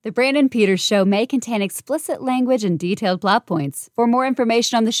The Brandon Peters Show may contain explicit language and detailed plot points. For more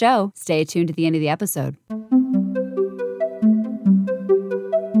information on the show, stay tuned to the end of the episode.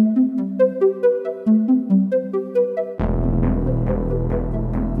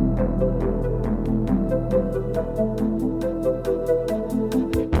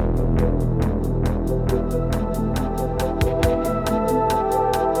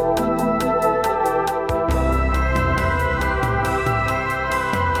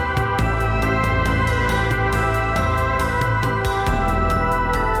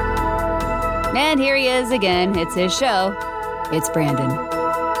 And here he is again. It's his show. It's Brandon.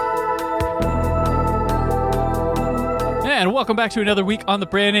 And welcome back to another week on the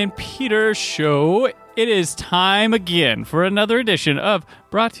Brandon Peters Show. It is time again for another edition of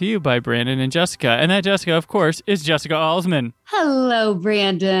Brought to You by Brandon and Jessica. And that Jessica, of course, is Jessica Alsman. Hello,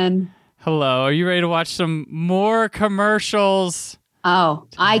 Brandon. Hello. Are you ready to watch some more commercials? Oh,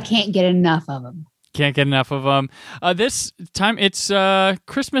 I can't get enough of them. Can't get enough of them. This time it's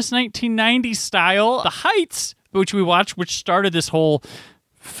Christmas 1990 style. The Heights, which we watched, which started this whole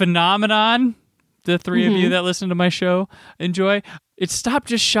phenomenon the three of you that listen to my show enjoy. It stopped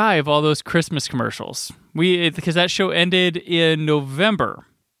just shy of all those Christmas commercials. Because that show ended in November.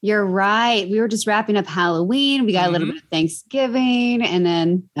 You're right. We were just wrapping up Halloween. We got a little bit of Thanksgiving, and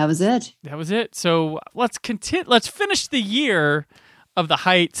then that was it. That was it. So let's finish the year of the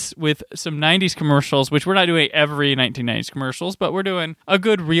Heights with some 90s commercials, which we're not doing every 1990s commercials, but we're doing a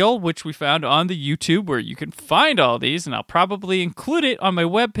good reel, which we found on the YouTube where you can find all these, and I'll probably include it on my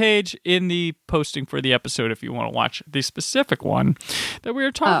webpage in the posting for the episode if you want to watch the specific one that we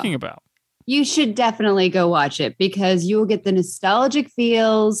were talking about. You should definitely go watch it because you will get the nostalgic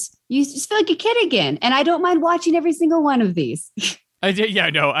feels. You just feel like a kid again. And I don't mind watching every single one of these. I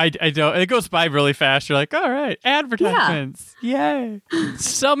don't. It goes by really fast. You're like, all right, advertisements. Yeah. Yay.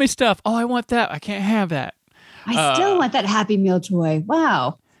 Sell me stuff. Oh, I want that. I can't have that. I still want that Happy Meal toy.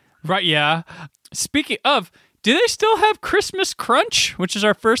 Wow. Right, yeah. Speaking of, do they still have Christmas Crunch, which is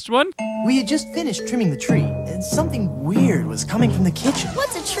our first one? We had just finished trimming the tree, and something weird was coming from the kitchen.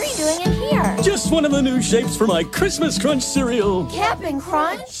 What's a tree doing in here? Just one of the new shapes for my Christmas Crunch cereal. Captain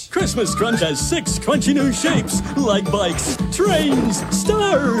Crunch? Christmas Crunch has 6 crunchy new shapes, like bikes, trains,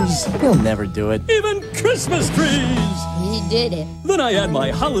 stars. He'll never do it. Even Christmas trees. He did it. Then I add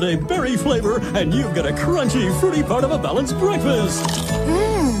my holiday berry flavor, and you've got a crunchy, fruity part of a balanced breakfast.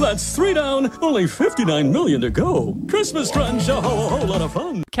 That's 3 down, only 59 million to go. Christmas Crunch, a whole lot of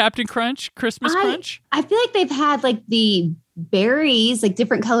fun. Captain Crunch, Christmas Crunch? I feel like they've had like the berries, like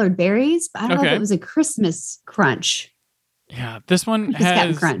different colored berries, but I don't know if it was a Christmas Crunch. Yeah, this one has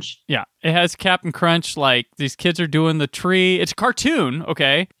Captain Crunch. Yeah, it has Captain Crunch. Like these kids are doing the tree. It's a cartoon,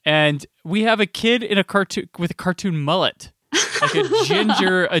 okay, and we have a kid in a cartoon with a cartoon mullet, like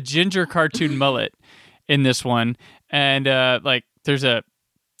a ginger cartoon mullet in this one, and like there's a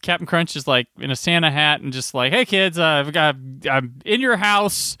Captain Crunch is like in a Santa hat and just like, hey kids, I'm in your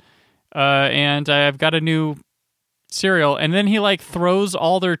house, and I've got a new cereal, and then he like throws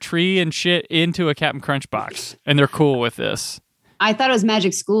all their tree and shit into a Captain Crunch box, and they're cool with this. I thought it was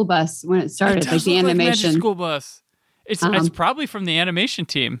Magic School Bus when it started, like the animation. Like Magic School Bus. It's probably from the animation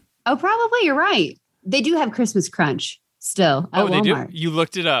team. Oh, probably. You're right. They do have Christmas Crunch still at Walmart. They do? You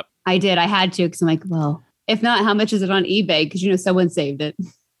looked it up. I did. I had to because I'm like, well, if not, how much is it on eBay? Because someone saved it.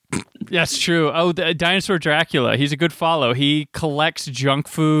 That's true. Oh, the Dinosaur Dracula. He's a good follow. He collects junk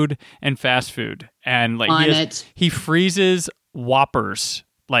food and fast food, and like he freezes Whoppers.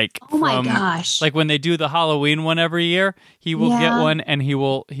 Like, oh my gosh! Like when they do the Halloween one every year, he will get one and he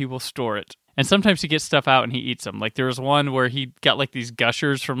will store it. And sometimes he gets stuff out and he eats them. Like there was one where he got like these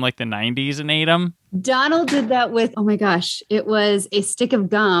Gushers from like the 90s and ate them. Donald did that with, oh my gosh, it was a stick of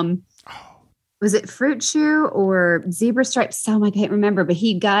gum. Was it Fruit Chew or Zebra Stripes? Oh, I can't remember, but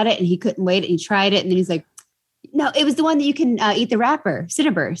he got it and he couldn't wait. And he tried it. And then he's like, no, it was the one that you can eat the wrapper.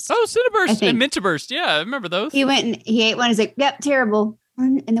 Cinnaburst. Oh, Cinnaburst and Mintaburst. Yeah, I remember those. He went and he ate one. He's like, yep, terrible.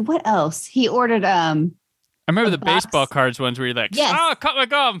 And then what else? He ordered, I remember the baseball cards ones where you're like, cut my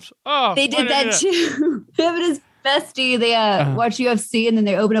gums. Oh, they did that too. Him and his bestie, they watch UFC and then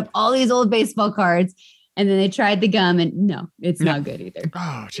they open up all these old baseball cards. And then they tried the gum, and no, it's not good either.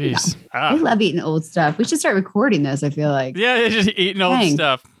 Oh, jeez. No. I love eating old stuff. We should start recording this, I feel like. Yeah, just eating old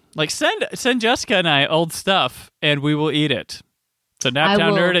stuff. Like, send Jessica and I old stuff, and we will eat it. So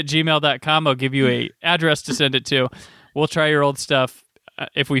naptownnerd@gmail.com. I'll give you a address to send it to. We'll try your old stuff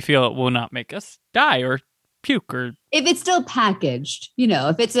if we feel it will not make us die or puke. Or if it's still packaged,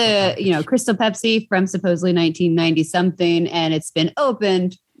 if it's a, Crystal Pepsi from supposedly 1990-something, and it's been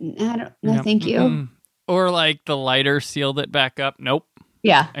opened, I don't know, thank you. Or like the lighter sealed it back up. Nope.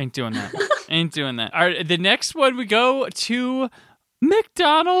 Yeah. Ain't doing that. Ain't doing that. All right, the next one we go to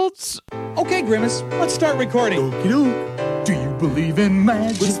McDonald's. Okay, Grimace, let's start recording. Okey-doke. Do you believe in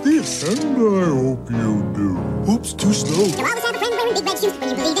magic? What's this? And I hope you do. Oops, too slow. You always have a friend wearing big red shoes. When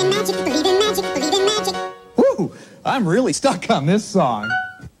you believe in magic, believe in magic, believe in magic. Woo! I'm really stuck on this song.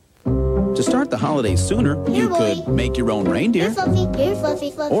 To start the holidays sooner, you could make your own reindeer. Here,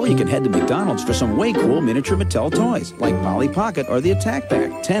 Fluffy, Fluffy. Or you could head to McDonald's for some way cool miniature Mattel toys, like Polly Pocket or the Attack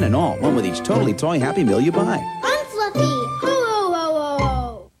Pack. 10 in all, one with each totally toy Happy Meal you buy. I'm Fluffy. Ho, ho, ho,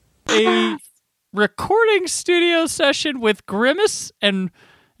 ho. A recording studio session with Grimace and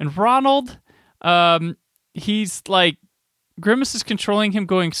Ronald. He's like, Grimace is controlling him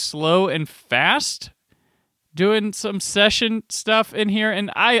going slow and fast, doing some session stuff in here.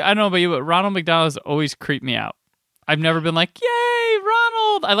 And I don't know about you, but Ronald McDonald has always creeped me out. I've never been like, yay,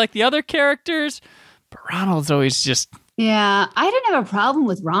 Ronald. I like the other characters, but Ronald's always just... Yeah, I didn't have a problem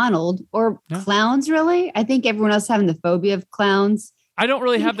with Ronald or clowns, really. I think everyone else having the phobia of clowns. I don't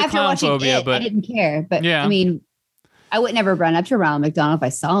really have the clown phobia, but I didn't care. But yeah. I mean, I would never run up to Ronald McDonald if I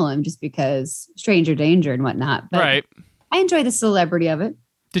saw him just because stranger danger and whatnot. But right. I enjoy the celebrity of it.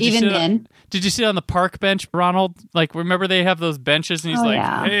 Did you sit on the park bench, Ronald? Like, remember they have those benches and he's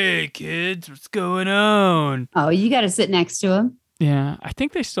yeah. Hey, kids, what's going on? Oh, you got to sit next to him. Yeah, I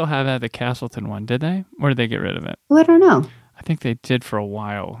think they still have that at the Castleton one, did they? Or did they get rid of it? Well, I don't know. I think they did for a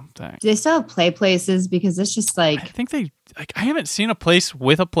while. Do they still have play places? Because it's just like... I think they... Like, I haven't seen a place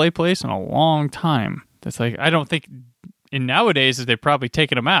with a play place in a long time. That's like, I don't think... In nowadays, they've probably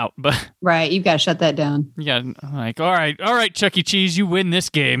taken them out, but... Right, you've got to shut that down. Yeah, like, all right, Chuck E. Cheese, you win this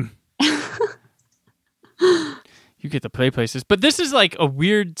game. You get the play places. But this is like a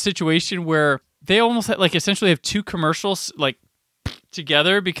weird situation where they almost like essentially have two commercials like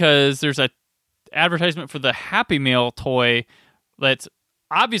together because there's a advertisement for the Happy Meal toy that's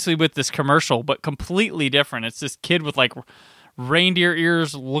obviously with this commercial, but completely different. It's this kid with like reindeer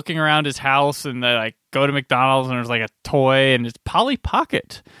ears looking around his house, and they like go to McDonald's and there's like a toy, and it's Polly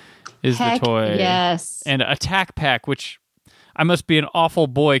Pocket is the toy. Yes. And Attack Pack, which I must be an awful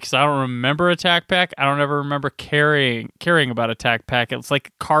boy because I don't remember Attack Pack. I don't ever remember caring about Attack Pack. It's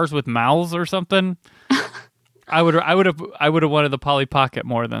like cars with mouths or something. I would have wanted the Polly Pocket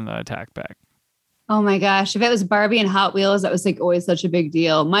more than the Attack Pack. Oh my gosh. If it was Barbie and Hot Wheels, that was like always such a big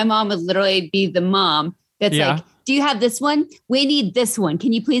deal. My mom would literally be the mom that's like, do you have this one? We need this one.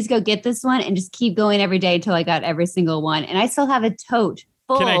 Can you please go get this one? And just keep going every day until I got every single one. And I still have a tote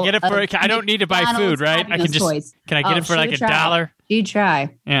full. Can I get it for? I don't need to buy food, right? I can just. Toys. Can I get it for like $1? You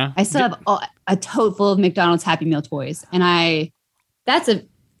try. Yeah. I still have a tote full of McDonald's Happy Meal toys, and that's a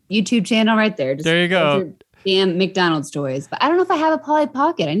YouTube channel right there. Just there you go. Damn McDonald's toys. But I don't know if I have a Polly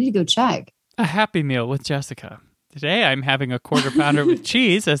Pocket. I need to go check. A Happy Meal with Jessica. Today I'm having a quarter pounder with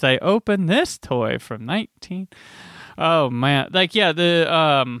cheese as I open this toy from 19. Oh man. Like, yeah,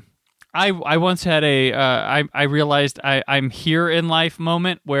 I once had I realized I'm here in life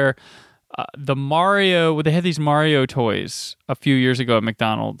moment where they had these Mario toys a few years ago at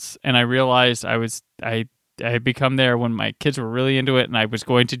McDonald's, and I realized I had become there when my kids were really into it, and I was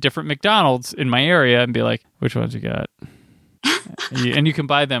going to different McDonald's in my area and be like, which ones you got? And you can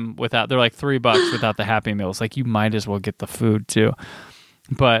buy them they're like $3 without the Happy Meals. Like, you might as well get the food too.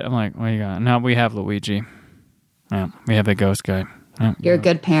 But I'm like, what do you got? No, we have Luigi. Yeah, we have the ghost guy. Yeah, You're a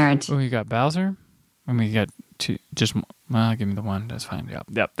good parent. Oh, you got Bowser? And we got two, give me the one. That's fine.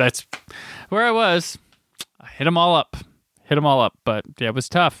 Yep, that's where I was. I hit them all up. But yeah, it was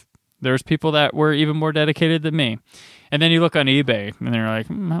tough. There's people that were even more dedicated than me. And then you look on eBay and they're like,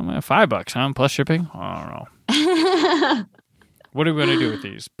 $5, huh? Plus shipping? I don't know. What are we going to do with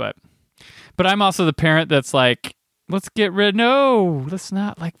these? But I'm also the parent that's like, let's get rid. No, let's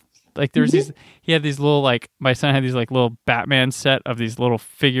not. Like there's these. He had these little my son had these little Batman set of these little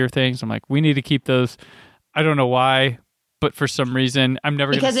figure things. I'm like, we need to keep those. I don't know why, but for some reason, I'm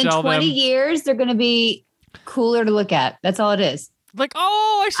never going to sell them. Because in 20 years, they're going to be cooler to look at. That's all it is. Like,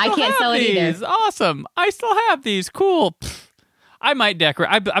 oh, I can't have sell these. It either. Awesome. I still have these. Cool. I might decorate.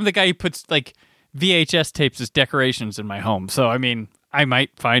 I'm the guy who puts VHS tapes as decorations in my home. So, I mean, I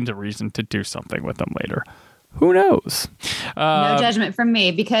might find a reason to do something with them later. Who knows? No judgment from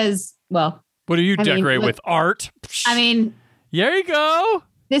me because, well. What do you decorate with? Art? I mean. There you go.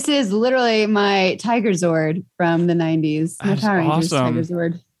 This is literally my Tiger Zord from the 90s. My Power Rangers Tiger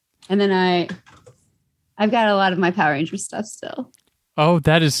Zord. And then I've got a lot of my Power Rangers stuff still. Oh,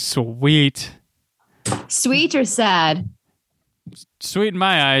 that is sweet. Sweet or sad? Sweet in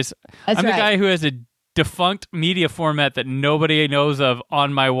my eyes. That's I'm the guy who has a defunct media format that nobody knows of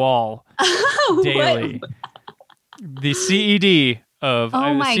on my wall daily. The CED of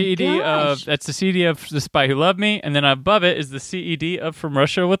Oh my CED gosh. of that's the CD of The Spy Who Loved Me, and then above it is the CED of From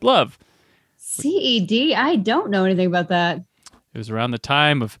Russia with Love. CED? I don't know anything about that. It was around the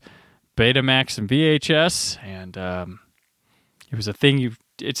time of Betamax and VHS, and it was a thing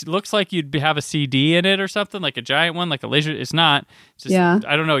it looks like you'd have a CD in it or something, like a giant one, like a laser. It's not. It's just, Yeah.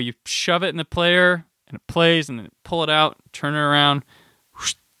 I don't know. You shove it in the player, and it plays, and then pull it out, turn it around,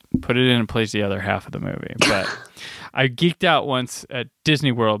 whoosh, put it in, and plays the other half of the movie. But I geeked out once at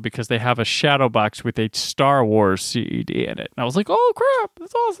Disney World because they have a shadow box with a Star Wars CED in it. And I was like, oh, crap,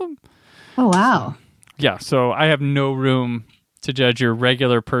 that's awesome. Oh, wow. Yeah, so I have no room to judge your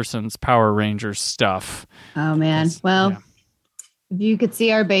regular person's Power Rangers stuff. Oh, man. Well, if you could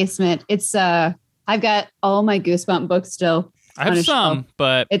see our basement, it's I've got all my Goosebump books still. I have some,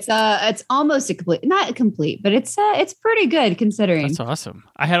 but it's almost a complete, not complete, but it's pretty good considering. That's awesome.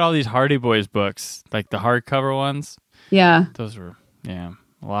 I had all these Hardy Boys books, like the hardcover ones. Yeah, those were a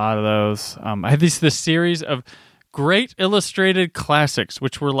lot of those. I had this series of great illustrated classics,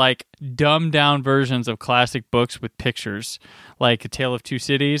 which were like dumbed down versions of classic books with pictures, like A Tale of Two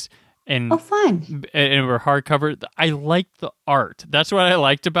Cities. And, fun. And were hardcover. I liked the art. That's what I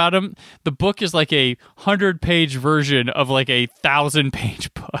liked about them. The book is like a 100-page version of like a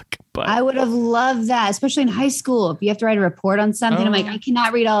 1,000-page book. But I would have loved that, especially in high school. If you have to write a report on something, I'm like, I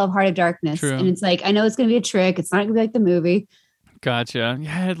cannot read all of Heart of Darkness. True. And it's like, I know it's going to be a trick. It's not going to be like the movie. Gotcha. Yeah,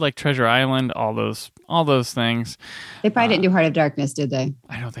 I had like Treasure Island, all those things. They probably didn't do Heart of Darkness, did they?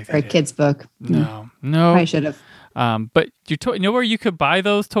 I don't think for a kid's book. No. I should have. But you know where you could buy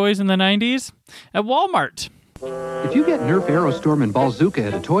those toys in the 90s? At Walmart. If you get Nerf Aerostorm and Bazooka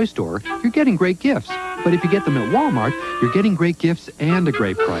at a toy store, you're getting great gifts. But if you get them at Walmart, you're getting great gifts and a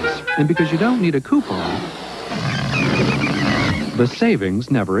great price. And because you don't need a coupon, the savings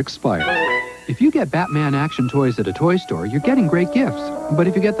never expire. If you get Batman action toys at a toy store, you're getting great gifts. But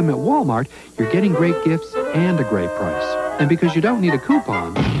if you get them at Walmart, you're getting great gifts and a great price. And because you don't need a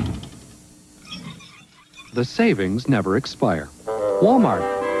coupon, the savings never expire.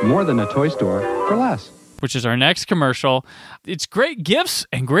 Walmart, more than a toy store for less. Which is our next commercial. It's great gifts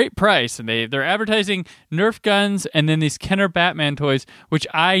and great price. And they're advertising Nerf guns and then these Kenner Batman toys, which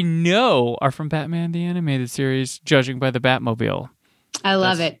I know are from Batman the Animated Series, judging by the Batmobile. I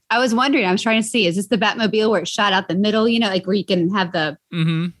love it. I was wondering, I was trying to see, is this the Batmobile where it's shot out the middle, like where you can have the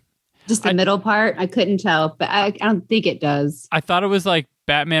just the middle part? I couldn't tell, but I don't think it does. I thought it was like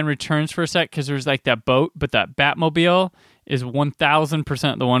Batman Returns for a sec because there's like that boat, but that Batmobile is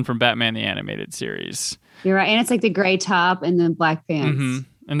 1,000% the one from Batman the Animated Series. You're right. And it's like the gray top and then black pants. Mm-hmm.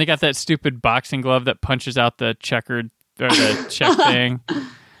 And they got that stupid boxing glove that punches out the checkered or the check thing.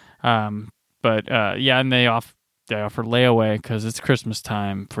 And they offer layaway because it's Christmas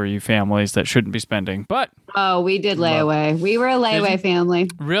time for you families that shouldn't be spending. But we did layaway. We were a layaway family.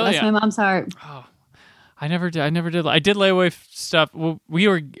 Really? Bless my mom's heart. Oh, I never did. I did layaway stuff. Well,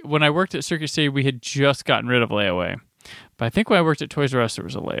 when I worked at Circuit City, we had just gotten rid of layaway. But I think when I worked at Toys R Us, there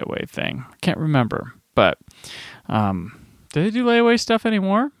was a layaway thing. I can't remember. But do they do layaway stuff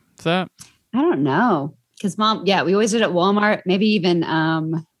anymore? Is that? I don't know. Because Mom, we always did it at Walmart, maybe even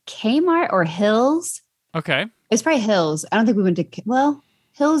Kmart or Hills. Okay. It's probably Hills. I don't think we went to,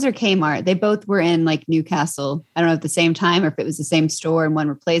 Hills or Kmart. They both were in like Newcastle. I don't know at the same time or if it was the same store and one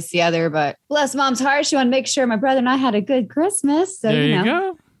replaced the other, but bless Mom's heart. She wanted to make sure my brother and I had a good Christmas. So, there you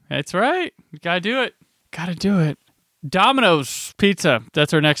go. That's right. You got to do it. Got to do it. Domino's Pizza.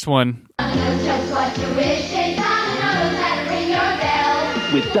 That's our next one. Just what you wish, and Domino's had to ring your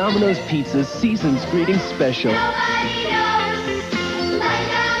bell. With Domino's Pizza's Season's Greetings Special. Nobody knows like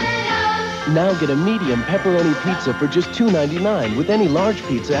Domino's. Now get a medium pepperoni pizza for just $2.99 with any large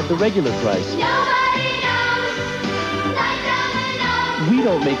pizza at the regular price. Nobody knows like Domino's. We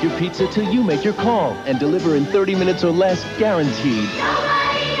don't make your pizza till you make your call and deliver in 30 minutes or less, guaranteed.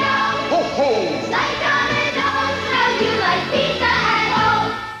 Nobody knows Ho, ho. like Domino's. How you like pizza at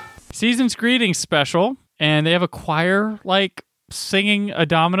home. Season's Greetings Special. And they have a choir like singing a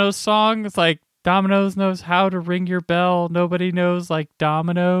Domino's song. It's like, Domino's knows how to ring your bell. Nobody knows like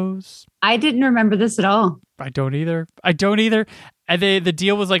Domino's. I didn't remember this at all. I don't either. And the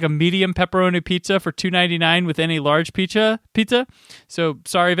deal was like a medium pepperoni pizza for $2.99 with any large pizza. So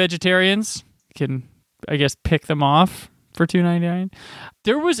sorry, vegetarians, can I guess pick them off for $2.99.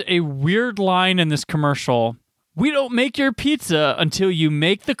 There was a weird line in this commercial. We don't make your pizza until you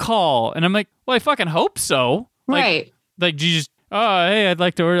make the call. And I'm like, well, I fucking hope so. Right. Like, do you just, hey, I'd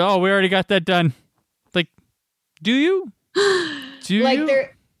like to order. Oh, we already got that done. Like, do you?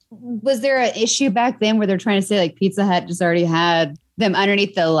 Was there an issue back then where they're trying to say like Pizza Hut just already had them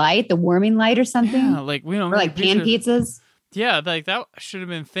underneath the light, the warming light or something? Yeah, like we don't. Or like pan pizzas. Yeah, like that should have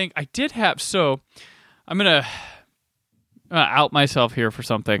been a thing. I did have, so I'm going to out myself here for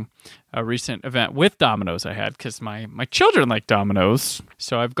something. A recent event with Domino's I had, because my children like Domino's.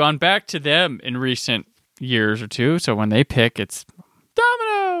 So I've gone back to them in recent years or two. So when they pick, it's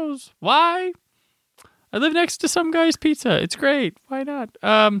Domino's. Why? I live next to some guy's pizza. It's great. Why not?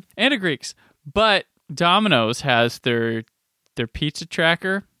 And a Greek's. But Domino's has their pizza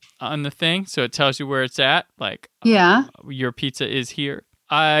tracker on the thing, so it tells you where it's at. Like, your pizza is here.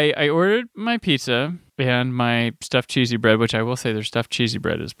 I ordered my pizza and my stuffed cheesy bread, which I will say their stuffed cheesy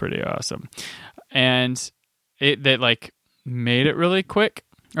bread is pretty awesome. And they like made it really quick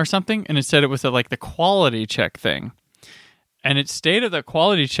or something, and it said it was the quality check thing. And it stayed at the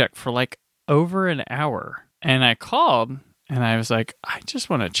quality check for like over an hour. And I called and I was like, I just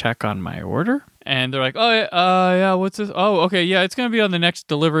want to check on my order. And they're like, oh, yeah, what's this? Oh, okay, yeah, it's going to be on the next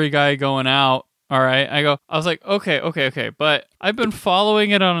delivery guy going out. All right. I was like, okay. But I've been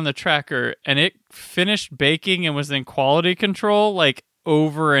following it on the tracker, and it finished baking and was in quality control like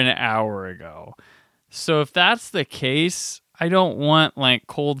over an hour ago. So if that's the case, I don't want like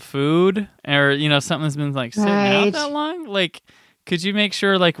cold food or, something that's been like sitting out that long. Like, could you make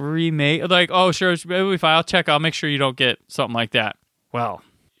sure like remake, like, oh, sure, if I'll check, I'll make sure you don't get something like that. Well,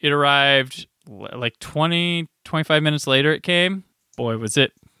 it arrived like 25 minutes later it came. Boy, was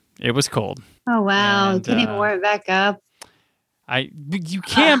it was cold. Oh, wow. And, couldn't even warm it back up. You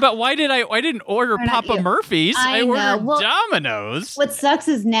can, but why didn't order Papa Murphy's? I ordered Domino's. What sucks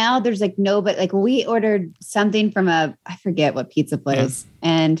is now there's like but like we ordered something from I forget what pizza place. Yeah.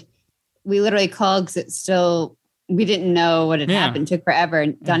 And we literally called because it's still, we didn't know what had happened. It took forever.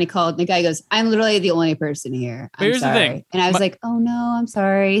 And Donnie called and the guy goes, I'm literally the only person here. I'm sorry. The thing. And I was like, oh no, I'm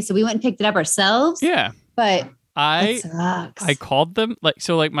sorry. So we went and picked it up ourselves. Yeah. But I called them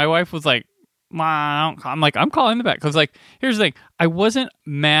like my wife was like, I'm like, I'm calling them back. Because like, here's the thing. I wasn't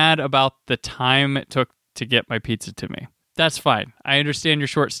mad about the time it took to get my pizza to me. That's fine. I understand you're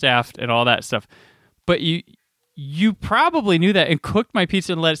short-staffed and all that stuff. But you probably knew that and cooked my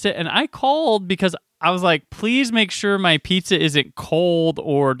pizza and let it sit. And I called because I was like, please make sure my pizza isn't cold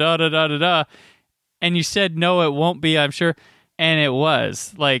or da-da-da-da-da. And you said, no, it won't be, I'm sure. And it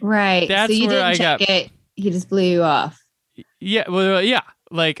was. Like, right. That's so you where didn't check it. He just blew you off. Yeah. Well, yeah.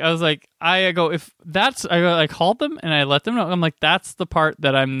 Like, I was like, I called them and I let them know. I'm like, that's the part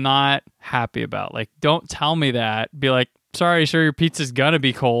that I'm not happy about. Like, don't tell me that. Be like, sorry, sure, your pizza's gonna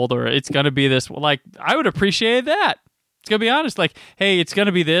be cold or it's gonna be this. Like, I would appreciate that. It's gonna be honest. Like, hey, it's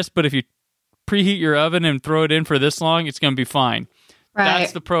gonna be this, but if you preheat your oven and throw it in for this long, it's gonna be fine. Right.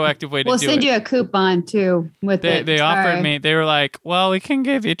 That's the proactive way to do it. We'll send you a coupon too with it. They offered me, they were like, well, we can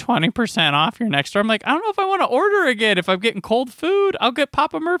give you 20% off your next order. I'm like, I don't know if I want to order again. If I'm getting cold food, I'll get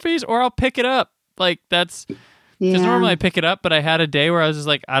Papa Murphy's or I'll pick it up. Like, that's, because normally I pick it up, but I had a day where I was just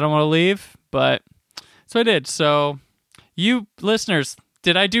like, I don't want to leave. But, so I did. So, you listeners,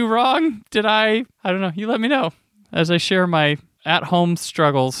 did I do wrong? I don't know. You let me know as I share my at-home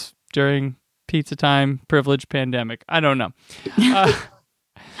struggles during pizza time, privilege, pandemic. I don't know.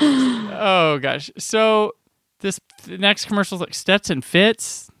 Oh gosh. So the next commercial is like Stetson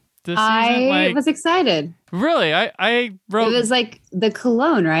Fits. I was excited. Really? I wrote. It was like the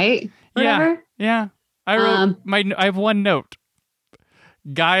cologne, right? Whatever. Yeah. I wrote I have one note.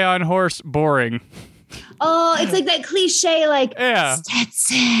 Guy on horse, boring. Oh, it's like that cliche, like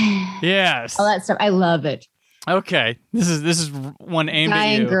Stetson. Yes. All that stuff. I love it. Okay, this is one aimed Guy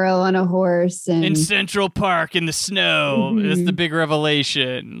at you. and girl on a horse in Central Park in the snow. Mm-hmm. It's the big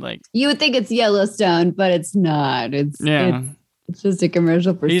revelation. Like, you would think it's Yellowstone, but it's not. It's just a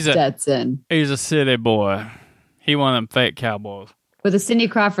commercial for Stetson. He's a city boy. He one of them fake cowboys with a Cindy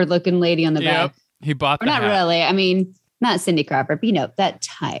Crawford looking lady on the back. He bought the hat. Not really. I mean, not Cindy Crawford, but that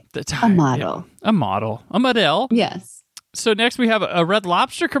type. A model. Yeah. A model. Yes. So next we have a Red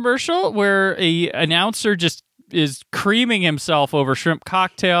Lobster commercial where a announcer just is creaming himself over shrimp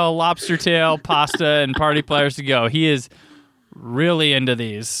cocktail, lobster tail, pasta, and party platters to go. He is really into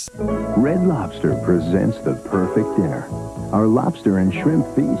these. Red Lobster presents the perfect dinner. Our lobster and shrimp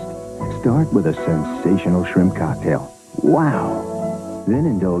feast. Start with a sensational shrimp cocktail. Wow! Then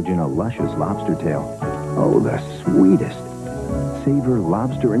indulge in a luscious lobster tail. Oh, the sweetest. Savor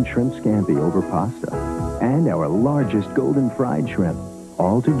lobster and shrimp scampi over pasta. And our largest golden fried shrimp.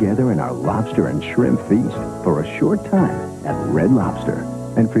 All together in our lobster and shrimp feast for a short time at Red Lobster.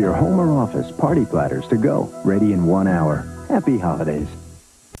 And for your home or office, party platters to go. Ready in 1 hour. Happy holidays.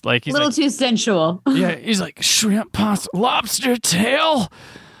 Like, he's a little too sensual. Yeah, he's like, shrimp pasta, lobster tail,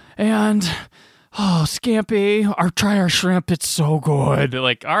 and scampi. Try our shrimp. It's so good.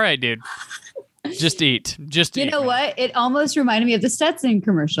 Like, all right, dude. Just eat. Just eat. You know what? It almost reminded me of the Stetson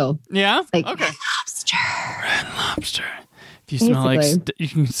commercial. Yeah? Like, okay. Red Lobster. If you smell you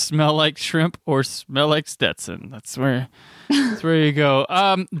can smell like shrimp or smell like Stetson. That's where you go.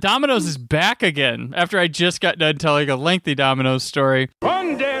 Domino's is back again after I just got done telling a lengthy Domino's story.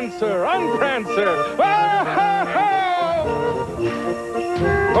 Run, Dancer, run, Prancer.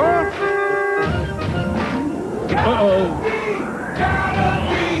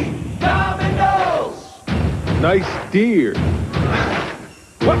 Nice deer.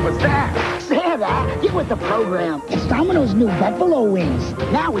 What was that? Santa, get with the program. It's Domino's new Buffalo Wings.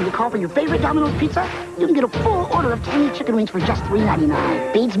 Now, when you call for your favorite Domino's pizza, you can get a full order of 10 chicken wings for just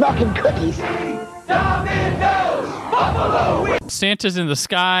 $3.99. Beans, milk, and cookies. Domino's Buffalo Wings. Santa's in the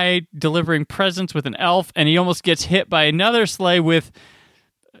sky delivering presents with an elf, and he almost gets hit by another sleigh with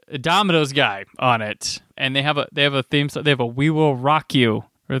a Domino's guy on it. And they have a theme song. They have a "We Will Rock You,"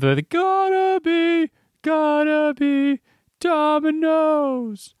 or they're the gotta be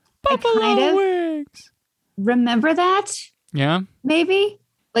Domino's Buffalo Wings. Remember that? Yeah. Maybe?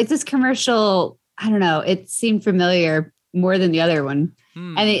 Like this commercial, I don't know, it seemed familiar more than the other one.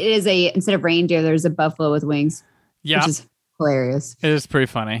 And it is instead of reindeer, there's a buffalo with wings. Yeah. Which is hilarious. It is pretty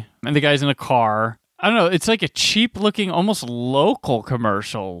funny. And the guy's in a car. I don't know, it's like a cheap looking, almost local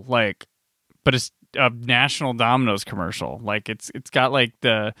commercial, but it's a national Domino's commercial. Like it's got like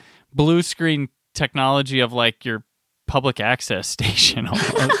the blue screen technology of like your public access station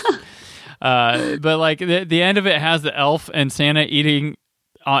almost. But like the end of it has the elf and Santa eating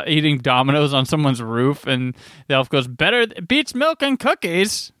Domino's on someone's roof, and the elf goes, beats milk and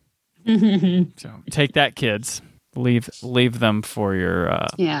cookies. So take that, kids. Leave them for your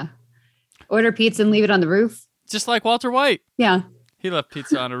order pizza and leave it on the roof, just like Walter White. Yeah, he left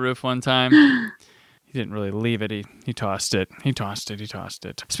pizza on a roof one time. He didn't really leave it. He tossed it. He tossed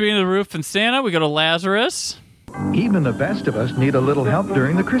it. Speaking of the roof and Santa, we go to Lazarus. Even the best of us need a little help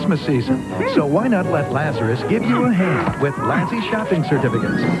during the Christmas season. So why not let Lazarus give you a hand with Lazzy shopping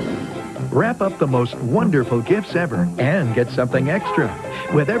certificates? Wrap up the most wonderful gifts ever and get something extra.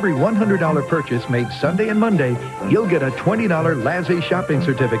 With every $100 purchase made Sunday and Monday, you'll get a $20 Lazzy shopping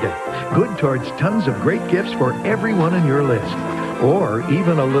certificate. Good towards tons of great gifts for everyone in your list. Or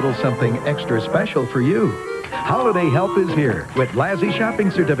even a little something extra special for you. Holiday help is here with Lazzy shopping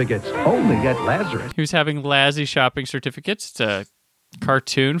certificates only at Lazarus. He was having Lazzy shopping certificates. It's a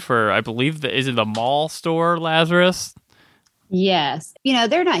cartoon for, I believe, is it the mall store, Lazarus? Yes.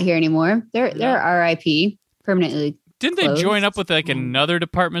 They're not here anymore. They're RIP, permanently. Didn't they closed. join up with like another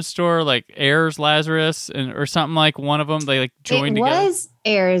department store, like Ayers Lazarus, or something like one of them? They like joined together. It was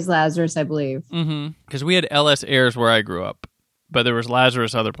Ayers Lazarus, I believe. Mm-hmm. Because we had LS Ayers where I grew up, but there was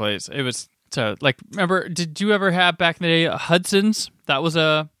Lazarus other place. It was remember? Did you ever have back in the day Hudson's? That was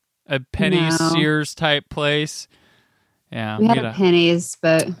a Penny's Sears type place. Yeah, we had a Penny's,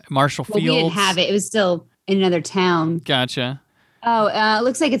 but Marshall Fields. We didn't have it. It was still in another town. Gotcha. Oh, it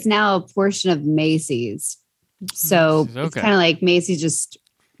looks like it's now a portion of Macy's. So It's kind of like Macy's just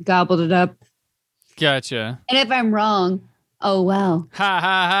gobbled it up. Gotcha. And if I'm wrong, oh well. Ha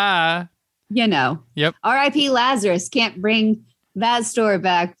ha ha. Yep. R.I.P. Lazarus, can't bring that store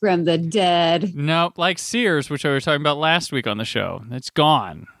back from the dead. Nope, like Sears, which I was talking about last week on the show. It's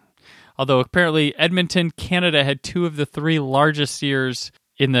gone. Although apparently Edmonton, Canada had 2 of the 3 largest Sears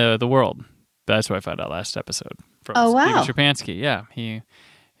in the world. That's what I found out last episode. From Steve Szczepanski. Yeah, he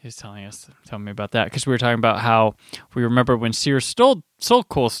was telling me about that, because we were talking about how we remember when Sears sold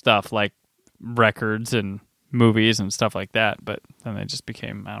cool stuff like records and movies and stuff like that, but then they just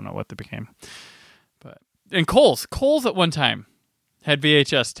became, I don't know what they became. And Kohl's at one time had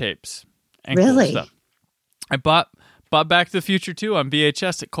VHS tapes. And really? Kohl's stuff. I bought Back to the Future 2 on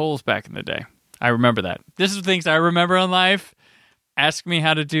VHS at Kohl's back in the day. I remember that. This is things I remember in life. Ask me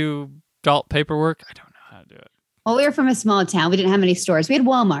how to do adult paperwork. I don't know how to do it. Well, we were from a small town. We didn't have many stores. We had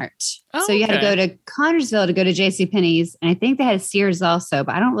Walmart. So you had to go to Connersville to go to JCPenney's. And I think they had Sears also,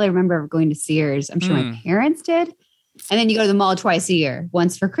 but I don't really remember ever going to Sears. I'm sure my parents did. And then you go to the mall twice a year,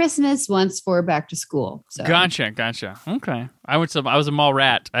 once for Christmas, once for back to school. So. Gotcha. Okay. I was a mall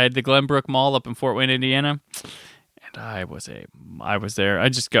rat. I had the Glenbrook Mall up in Fort Wayne, Indiana, and I was there. I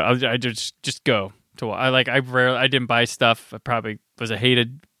just go to. I didn't buy stuff. I probably was a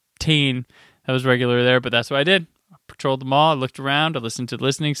hated teen that was regular there, but that's what I did. I patrolled the mall. I looked around. I listened to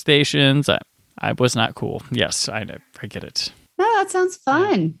listening stations. I was not cool. Yes, I get it. No, that sounds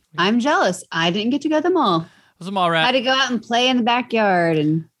fun. Yeah. I'm jealous. I didn't get to go to the mall. I was a mall rat. I had to go out and play in the backyard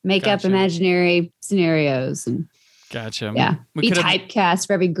and make up imaginary scenarios and Yeah. Be typecast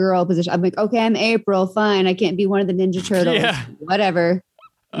for every girl position. I'm like, okay, I'm April. Fine. I can't be one of the Ninja Turtles. Yeah. Whatever.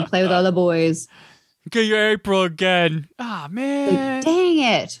 and play with all the boys. Get your April again. Ah, man. Like, dang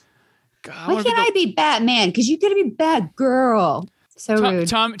it. God, why can't I be Batman? Because you gotta be Batgirl. So rude.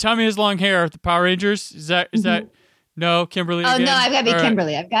 Tommy has long hair. The Power Rangers. Is that no Kimberly? Oh again? no, I've got to be All right.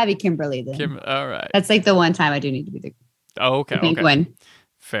 Kimberly. I've got to be Kimberly then. All right. That's like the one time I do need to be the penguin.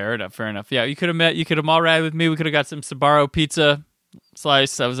 Fair enough. Yeah, you could have met. You could have all ride with me. We could have got some Sbarro pizza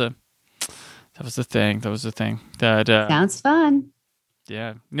slice. That was the thing. That sounds fun.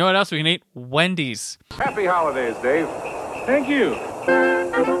 Yeah. You know what else we can eat? Wendy's. Happy holidays, Dave. Thank you.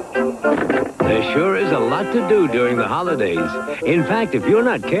 There sure is a lot to do during the holidays. In fact, if you're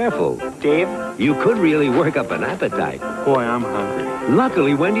not careful, Dave, you could really work up an appetite. Boy, I'm hungry.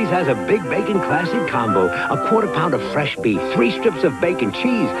 Luckily, Wendy's has a Big Bacon Classic Combo. A quarter-pound of fresh beef, 3 strips of bacon,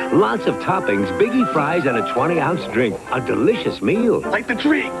 cheese, lots of toppings, biggie fries, and a 20-ounce drink. A delicious meal. Like the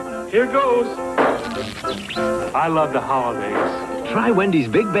tree. Here goes. I love the holidays. Try Wendy's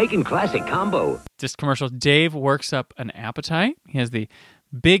Big Bacon Classic Combo. Just commercial. Dave works up an appetite. He has the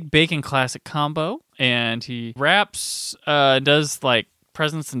Big Bacon Classic Combo, and he wraps, does like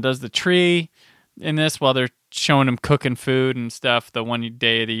presents and does the tree in this while they're showing him cooking food and stuff the one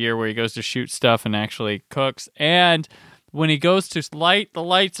day of the year where he goes to shoot stuff and actually cooks. And when he goes to light the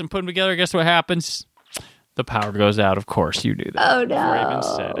lights and put them together, guess what happens? The power goes out. Of course, you do that. Oh, no. Before I even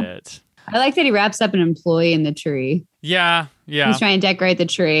said it. I like that he wraps up an employee in the tree. Yeah. He's trying to decorate the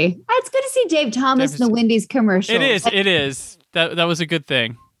tree. It's good to see Dave Thomas in the Wendy's commercial. It is. That was a good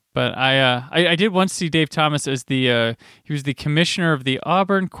thing. But I did once see Dave Thomas as he was the commissioner of the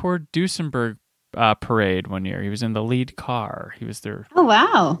Auburn Cord Duesenberg parade one year. He was in the lead car. He was their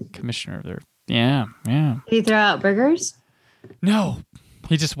commissioner of their yeah. Did he throw out burgers? No,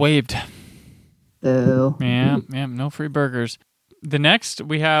 he just waved. Boo. Yeah, no free burgers. The next,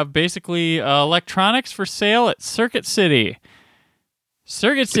 we have basically electronics for sale at Circuit City.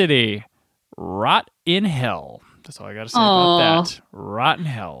 Circuit City, rot in hell. That's all I got to say about that. Rot in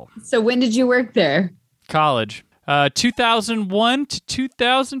hell. So when did you work there? College. 2001 to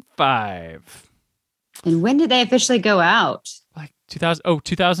 2005. And when did they officially go out? Like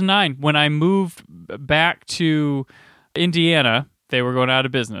 2009. When I moved back to Indiana, they were going out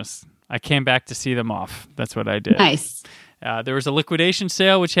of business. I came back to see them off. That's what I did. Nice. There was a liquidation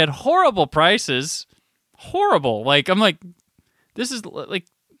sale, which had horrible prices. Horrible. I'm like, this is like,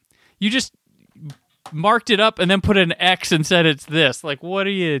 you just marked it up and then put an X and said it's this. Like, what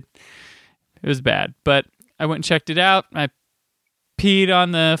are you? It was bad. But I went and checked it out. I peed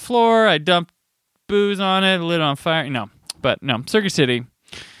on the floor. I dumped booze on it, lit it on fire. No. Circuit City,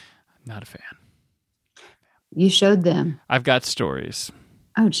 not a fan. You showed them. I've got stories.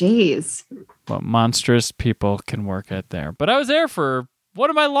 Oh, geez. What monstrous people can work at there. But I was there for one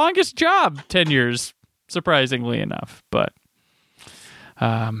of my longest job, 10 years, surprisingly enough. But,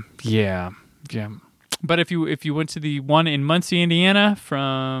 yeah. But if you went to the one in Muncie, Indiana,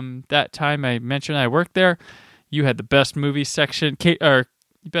 from that time I mentioned I worked there, you had the best movie section, or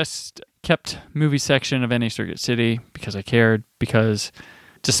best kept movie section of any Circuit City, because I cared. Because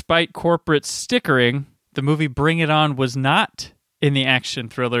despite corporate stickering, the movie Bring It On was not in the action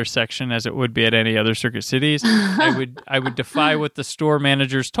thriller section as it would be at any other Circuit Cities. I would defy what the store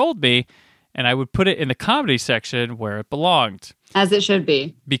managers told me, and I would put it in the comedy section where it belonged. As it should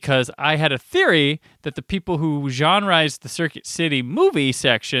be. Because I had a theory that the people who genreized the Circuit City movie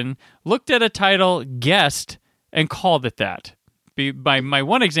section looked at a title, guessed, and called it that. My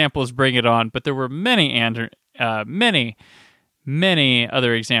one example is Bring It On, but there were many other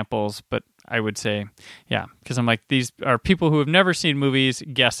examples, but I would say, yeah, because I'm like, these are people who have never seen movies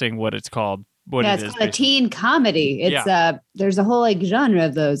guessing what it's called. It's called a teen comedy. It's there's a whole genre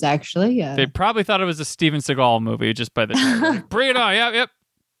of those, actually. They probably thought it was a Steven Seagal movie just by the time. Like, Bring It On, yep,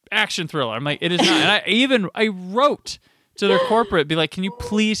 action thriller. I'm like, it is not. And I wrote to their corporate, be like, can you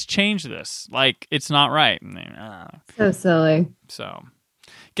please change this? Like, it's not right. And they, So silly. So,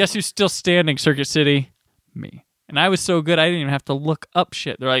 guess who's still standing, Circuit City? Me. And I was so good, I didn't even have to look up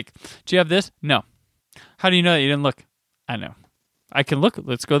shit. They're like, do you have this? No. How do you know that you didn't look? I know. I can look.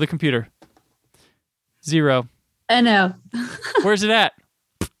 Let's go to the computer. 0. I know. Where's it at?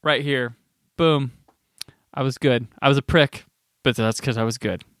 Right here. Boom. I was good. I was a prick, but that's because I was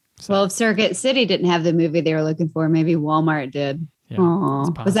good. So. Well, if Circuit City didn't have the movie they were looking for, maybe Walmart did. Yeah,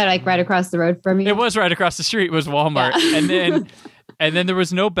 was that like right across the road from you? It was right across the street. It was Walmart. Yeah. And then there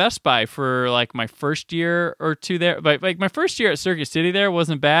was no Best Buy for like my first year or two there. But like my first year at Circuit City there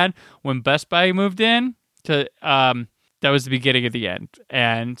wasn't bad. When Best Buy moved in, that was the beginning of the end.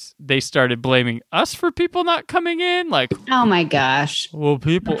 And they started blaming us for people not coming in. Like, oh my gosh. Well,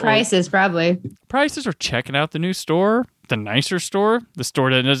 people. Prices, probably. Prices are checking out the new store, the nicer store, the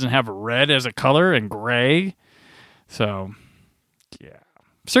store that doesn't have red as a color and gray. So, yeah.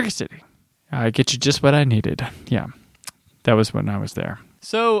 Circuit City. I get you just what I needed. Yeah. That was when I was there.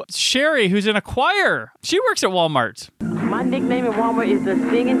 So, Sherry, who's in a choir, she works at Walmart. My nickname at Walmart is the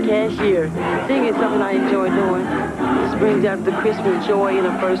singing cashier. Singing is something I enjoy doing. This brings out the Christmas joy in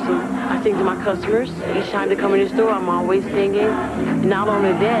a person. I sing to my customers. Each time they come in the store, I'm always singing. And not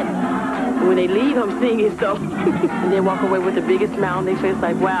only that, when they leave, I'm singing, so. And they walk away with the biggest smile on their face,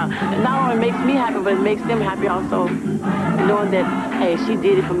 like, wow. And not only makes me happy, but it makes them happy also. Knowing that, hey, she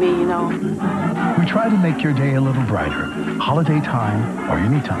did it for me, you know. We try to make your day a little brighter, holiday time or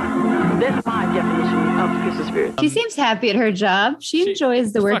any time. That's my definition of Christmas spirit. She seems happy at her job. She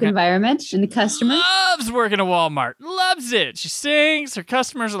enjoys the work environment and the customers. Loves working at Walmart. Loves it. She sings. Her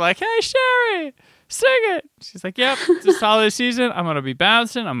customers are like, hey, Sherry, sing it. She's like, yep, this holiday season, I'm going to be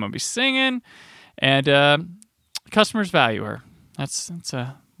bouncing. I'm going to be singing. And customers value her. That's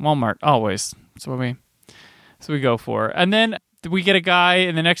Walmart, always. That's what we go for. And then we get a guy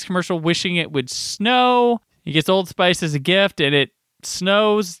in the next commercial wishing it would snow. He gets Old Spice as a gift, and it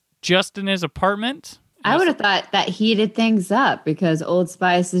snows just in his apartment. I would have thought that heated things up because Old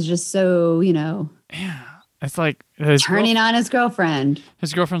Spice is just so, Yeah. It's like turning on his girlfriend.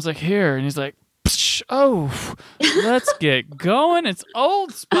 His girlfriend's like, here. And he's like, oh, let's get going. It's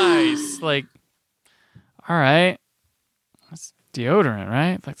Old Spice. Like, all right. That's deodorant,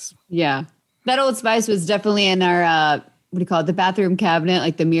 right? Yeah. That Old Spice was definitely in our, what do you call it? The bathroom cabinet,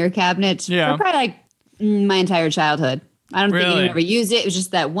 like the mirror cabinet. Yeah. For probably like my entire childhood. I don't think anyone ever used it. It was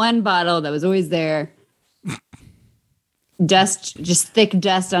just that one bottle that was always there. Dust, just thick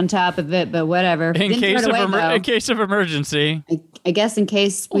dust on top of it, but whatever. In case of emergency. I guess in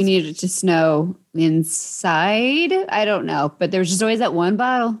case we needed it to snow inside. I don't know. But there was just always that one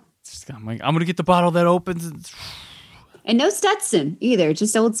bottle. I'm like, I'm going to get the bottle that opens. And no Stetson either,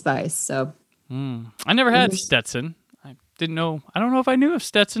 just Old Spice. So I never had Stetson. I don't know if I knew of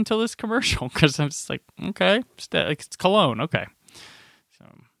Stetson until this commercial because I'm just like, okay, it's cologne. Okay. So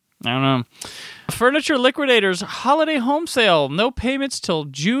I don't know. Furniture Liquidators holiday home sale. No payments till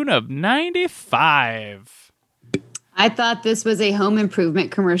June of 95. I thought this was a home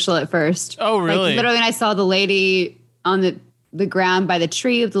improvement commercial at first. Oh, really? Like, literally, when I saw the lady on the ground by the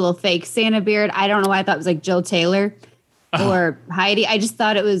tree with the little fake Santa beard, I don't know why I thought it was like Jill Taylor or Heidi. I just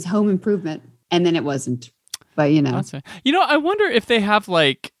thought it was home improvement, and then it wasn't. But, I wonder if they have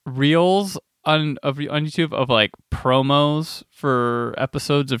like reels on YouTube of like promos for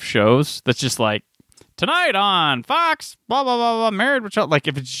episodes of shows that's just like tonight on Fox, blah, blah, blah, blah, Married with Child. Like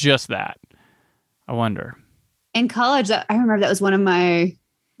if it's just that, I wonder. In college, I remember that was one of my,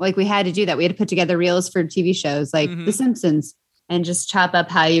 like we had to do that. We had to put together reels for TV shows like The Simpsons and just chop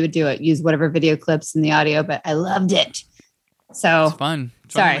up how you would do it. Use whatever video clips in the audio, but I loved it. So it's fun.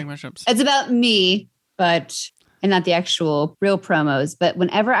 Sorry. It's about me, and not the actual real promos. But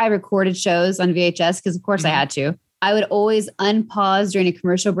whenever I recorded shows on VHS, because of course I had to, I would always unpause during a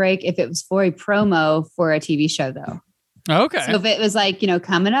commercial break if it was for a promo for a TV show, though. Okay. So if it was like,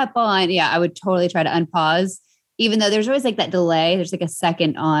 coming up on, I would totally try to unpause, even though there's always like that delay. There's like a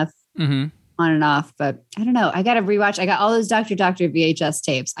second off, on and off. But I don't know. I got to rewatch. I got all those Dr. VHS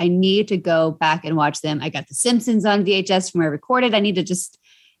tapes. I need to go back and watch them. I got The Simpsons on VHS from where I recorded. I need to just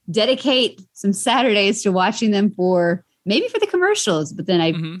dedicate some Saturdays to watching them for the commercials, but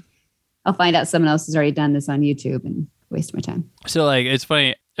then I'll find out someone else has already done this on YouTube and waste my time. So like, it's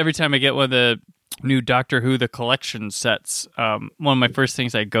funny. Every time I get one of the new Doctor Who, the collection sets, one of my first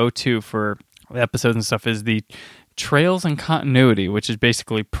things I go to for episodes and stuff is the Trails and Continuity, which is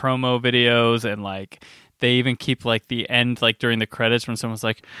basically promo videos, and like they even keep like the end, like during the credits when someone's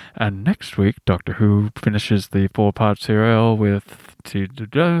like, and next week Doctor Who finishes the 4-part serial with To the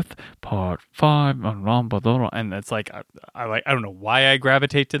Death Part 5, and it's like I don't know why I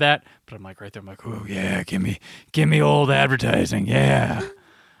gravitate to that, but I'm like right there, I'm like, oh yeah, give me old advertising, yeah,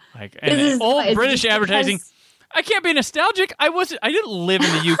 like and old British advertising. I can't be nostalgic. I didn't live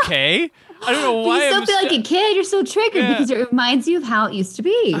in the UK. I don't know why. You still feel like a kid. You're so triggered because it reminds you of how it used to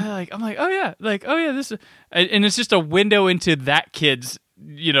be. I'm like, oh yeah, this, and it's just a window into that kid's,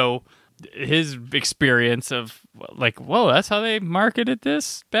 his experience of like, whoa, that's how they marketed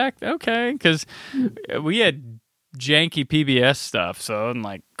this back. Okay, because we had janky PBS stuff, so it wasn't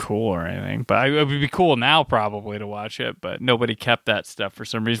like cool or anything. But it would be cool now probably to watch it. But nobody kept that stuff for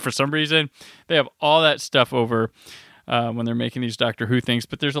some reason. For some reason, they have all that stuff over when they're making these Doctor Who things.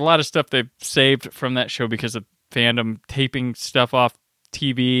 But there's a lot of stuff they've saved from that show because of fandom taping stuff off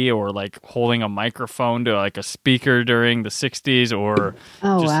TV or like holding a microphone to like a speaker during the 60s or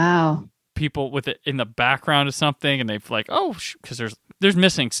wow. people with it in the background of something and they've like, because there's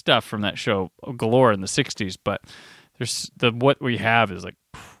missing stuff from that show galore in the 60s, but what we have is like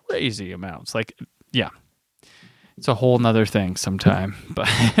crazy amounts. Like, yeah, it's a whole nother thing sometime.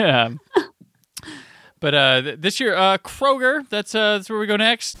 But this year, Kroger, that's where we go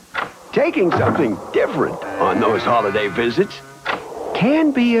next. Taking something different on those holiday visits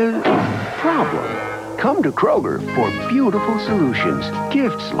can be a problem. Come to Kroger for beautiful solutions.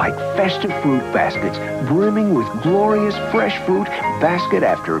 Gifts like festive fruit baskets brimming with glorious fresh fruit, basket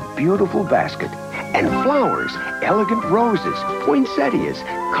after beautiful basket. And flowers, elegant roses, poinsettias,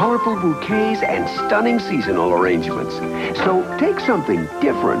 colorful bouquets, and stunning seasonal arrangements. So take something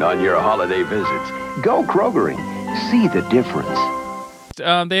different on your holiday visits. Go Krogering. See the difference.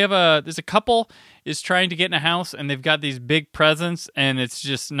 There's a couple is trying to get in a house and they've got these big presents and it's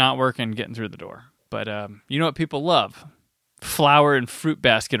just not working getting through the door. But you know what people love? Flower and fruit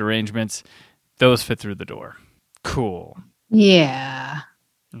basket arrangements. Those fit through the door. Cool. Yeah.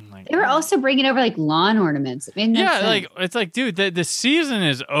 They were also bringing over like lawn ornaments. I mean, it's like, dude, the season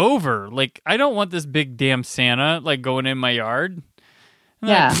is over. Like, I don't want this big damn Santa like going in my yard.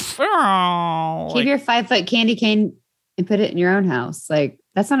 Yeah. Like, keep your 5-foot candy cane and put it in your own house. Like,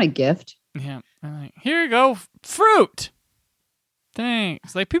 that's not a gift. Yeah. I'm like, here you go, fruit.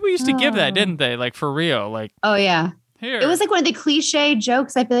 Thanks. Like, people used to give that, didn't they? Like, for real. Like, oh yeah. Here. It was like one of the cliche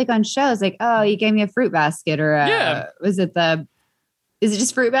jokes I feel like on shows. Like, oh, you gave me a fruit basket, or is it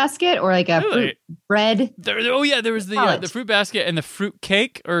just fruit basket or like a fruit bread? There was the fruit basket and the fruit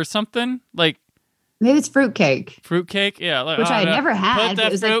cake or something. Like, maybe it's fruit cake. Fruit cake, yeah. Like, which I never had. Put that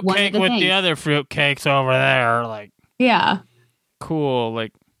it was fruit like cake with the other fruit cakes over there. Like, yeah, cool.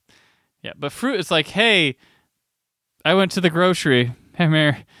 Like, yeah, but fruit is like, hey, I went to the grocery.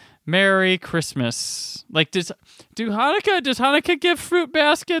 Hey, Merry Christmas. Like, does Hanukkah give fruit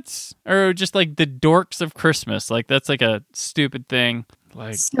baskets, or just like the dorks of Christmas? Like, that's like a stupid thing.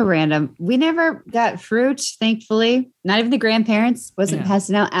 Like, so random. We never got fruit, thankfully. Not even the grandparents wasn't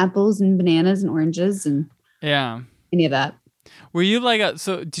passing out apples and bananas and oranges and any of that. Were you like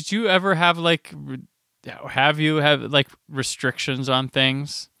so? Did you ever have like? Have you like restrictions on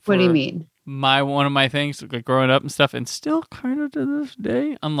things? What do you mean? One of my things, like growing up and stuff, and still kind of to this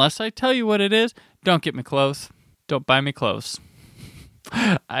day, unless I tell you what it is, don't get me clothes. Don't buy me clothes.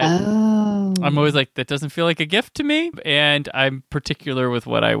 I'm always like, that doesn't feel like a gift to me, and I'm particular with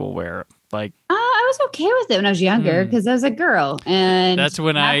what I will wear. Like, I was okay with it when I was younger because I was a girl, and that's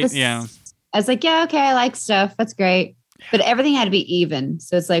when I was like, yeah, okay, I like stuff. That's great. But everything had to be even.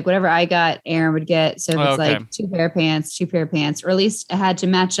 So it's like whatever I got, Aaron would get. So if it's like 2 pair of pants, or at least it had to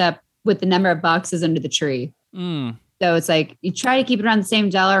match up with the number of boxes under the tree. So it's like you try to keep it around the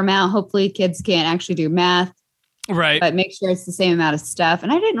same dollar amount. Hopefully kids can't actually do math. Right. But make sure it's the same amount of stuff.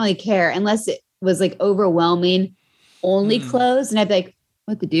 And I didn't really care unless it was like overwhelming only clothes. And I'd be like,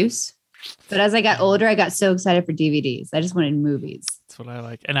 what the deuce? But as I got older, I got so excited for DVDs. I just wanted movies. That's what I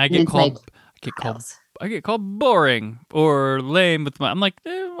like. And I get called boring or lame with my, I'm like,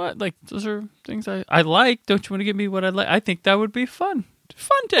 what? Like, those are things I like. Don't you want to give me what I like? I think that would be fun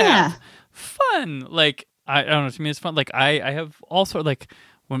to have. Fun. Like, I don't know, to me it's fun. Like, I have also, like,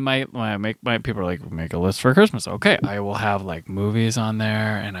 when I make my people are like, make a list for Christmas. Okay, I will have like movies on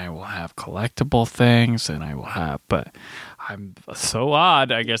there, and I will have collectible things, and I will have, but I'm so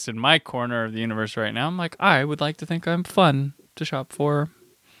odd, I guess, in my corner of the universe right now. I'm like, I would like to think I'm fun to shop for.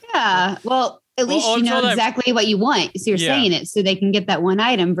 Yeah, well, at least you know exactly what you want. So you're saying it so they can get that one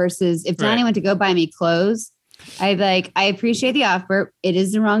item versus if Donnie went to go buy me clothes, I appreciate the offer. It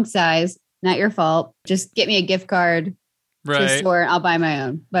is the wrong size. Not your fault. Just get me a gift card to the store and I'll buy my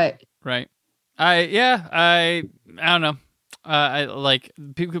own. But I don't know. I like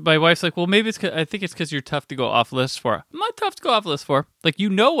people, my wife's like, well, maybe it's I think it's because you're tough to go off list for. I'm not tough to go off list for. Like, you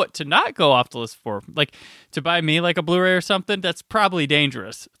know what to not go off the list for. Like, to buy me like a Blu-ray or something, that's probably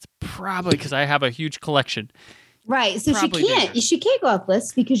dangerous. It's probably because I have a huge collection. Right. So she can't go off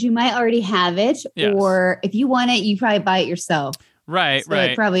list because you might already have it. Yes. Or if you want it, you probably buy it yourself. Right. So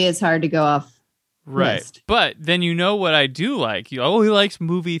it probably is hard to go off. Right. List. But then you know what I do like. He likes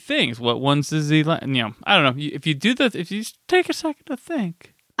movie things. What ones does he like? You know, I don't know. If you take a second to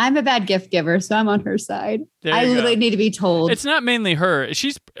think. I'm a bad gift giver, so I'm on her side. I literally need to be told. It's not mainly her.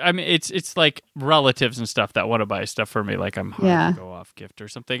 It's like relatives and stuff that want to buy stuff for me. Like, I'm hard to go off gift or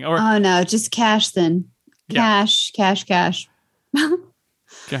something. Or oh no, just cash then. Cash.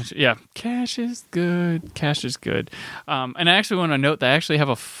 Gotcha. Yeah, cash is good. Cash is good. And I actually want to note that I actually have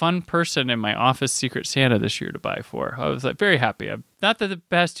a fun person in my office Secret Santa this year to buy for. I was like very happy. Not that the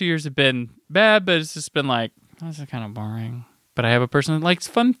past 2 years have been bad, but it's just been like, this is kind of boring. But I have a person that likes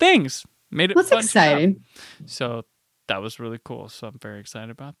fun things. Made it That's fun exciting. So that was really cool. So I'm very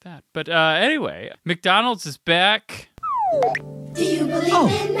excited about that. But anyway, McDonald's is back. Do you believe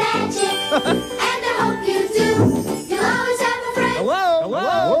in magic? And I hope you do. You'll always have a friend.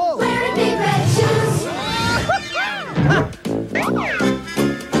 Hello? Wearing big red shoes.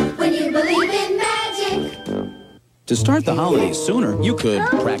 When you believe in magic. To start the holidays sooner, you could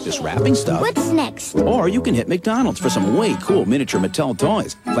practice wrapping stuff. What's next? Or you can hit McDonald's for some way cool miniature Mattel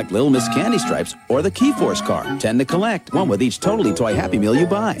toys, like Little Miss Candy Stripes or the Key Force car. 10 to collect, one with each Totally Toy Happy Meal you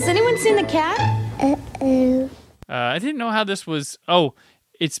buy. Has anyone seen the cat? Uh-oh. I didn't know how this was. Oh,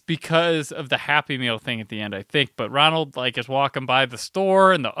 it's because of the Happy Meal thing at the end, I think. But Ronald is walking by the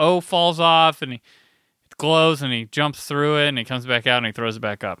store and the O falls off and it glows and he jumps through it and he comes back out and he throws it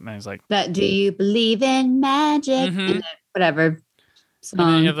back up and he's like, That do you believe in magic? Mm-hmm. And then whatever. And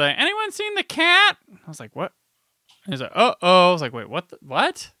then he's like, anyone seen the cat? I was like, what? And he's like, uh-oh. I was like, wait,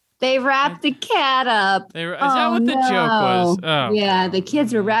 what? They wrapped the cat up. Is that what the joke was? Oh. Yeah, the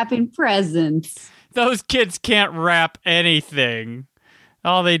kids were wrapping presents. Those kids can't wrap anything.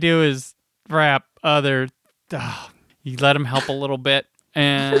 All they do is wrap other... you let them help a little bit,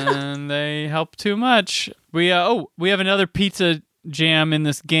 and they help too much. We have another pizza jam in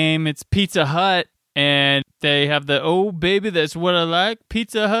this game. It's Pizza Hut, and they have the, oh, baby, that's what I like,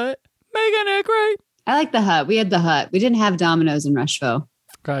 Pizza Hut. Making it great. I like the Hut. We had the Hut. We didn't have Domino's in Rushville.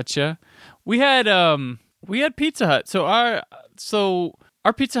 Gotcha. We had Pizza Hut. So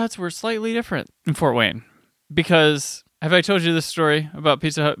our Pizza Huts were slightly different in Fort Wayne because have I told you this story about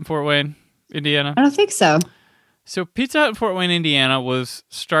Pizza Hut in Fort Wayne, Indiana? I don't think so. So Pizza Hut in Fort Wayne, Indiana was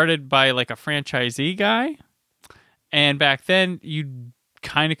started by like a franchisee guy. And back then you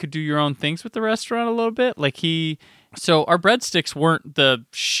kind of could do your own things with the restaurant a little bit. So our breadsticks weren't the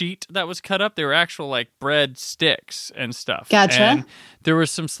sheet that was cut up. They were actual like bread sticks and stuff. Gotcha. And there were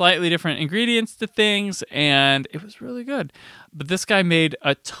some slightly different ingredients to things, and it was really good. But this guy made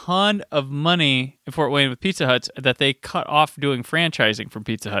a ton of money in Fort Wayne with Pizza Huts that they cut off doing franchising from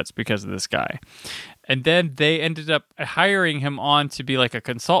Pizza Huts because of this guy. And then they ended up hiring him on to be like a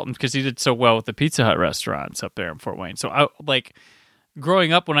consultant because he did so well with the Pizza Hut restaurants up there in Fort Wayne. So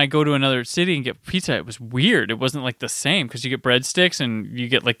growing up, when I go to another city and get pizza, it was weird. It wasn't like the same because you get breadsticks and you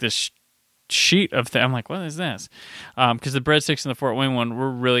get like this sheet of I'm like, what is this? Because the breadsticks in the Fort Wayne one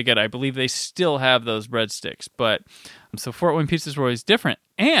were really good. I believe they still have those breadsticks. But so Fort Wayne pizzas were always different.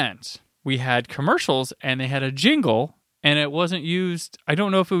 And we had commercials and they had a jingle and it wasn't used. I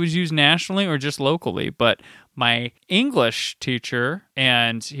don't know if it was used nationally or just locally, but my English teacher,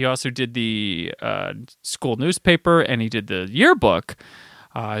 and he also did the school newspaper and he did the yearbook.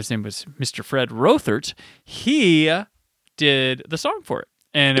 His name was Mr. Fred Rothert. He did the song for it.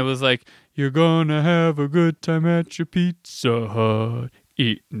 And it was like, you're gonna have a good time at your Pizza Hut,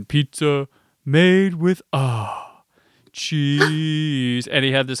 eating pizza made with cheese. And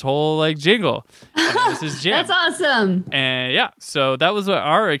he had this whole like jingle. This is jam. That's awesome. And yeah, so that was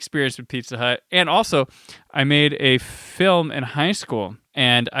our experience with Pizza Hut. And also, I made a film in high school,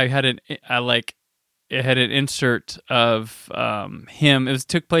 and I had it had an insert of him. It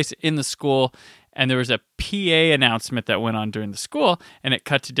took place in the school, and there was a PA announcement that went on during the school, and it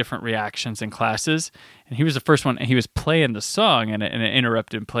cut to different reactions in classes. And he was the first one, and he was playing the song, and it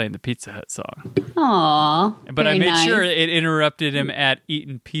interrupted him playing the Pizza Hut song. Aw, but I made sure it interrupted him at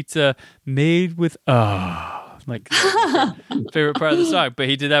eating pizza made with like favorite part of the song. But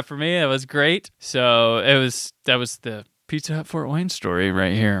he did that for me. That was great. So that was the Pizza Hut Fort Wayne story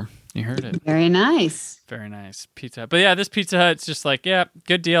right here. You heard it. Very nice. Very nice. Pizza Hut. But yeah, this Pizza Hut's just like, yeah,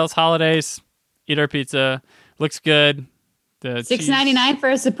 good deals, holidays. Eat our pizza. Looks good. The $6.99 for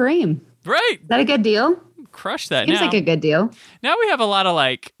a Supreme. Right. Is that a good deal? Crush that. Seems like a good deal. Now we have a lot of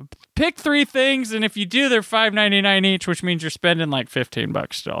like, pick 3 things, and if you do, they're $5.99 each, which means you're spending like $15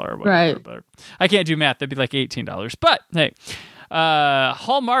 or whatever. Right. But I can't do math. That'd be like $18. But hey,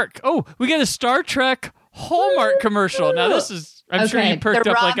 Hallmark. Oh, we get a Star Trek Hallmark commercial. Now this is, I'm sure you perked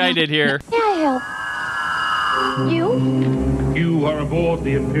up like I did here. May I help? You? You are aboard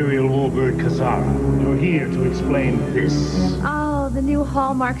the Imperial Warbird Kazara. You're here to explain this. Oh, the new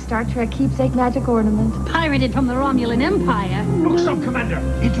Hallmark Star Trek keepsake magic ornament. Pirated from the Romulan Empire. Looks up, Commander.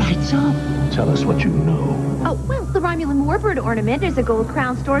 It lights up. Tell us what you know. Oh, well, the Romulan Warbird ornament is a gold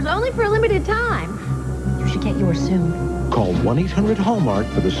crown stores only for a limited time. You should get yours soon. Call 1-800-HALLMARK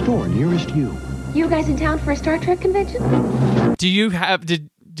for the store nearest you. You guys in town for a Star Trek convention? Do you have, did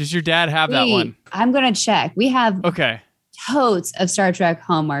Does your dad have that one? I'm going to check. We have Okay. totes of Star Trek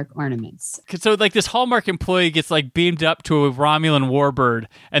Hallmark ornaments. So like this Hallmark employee gets like beamed up to a Romulan warbird,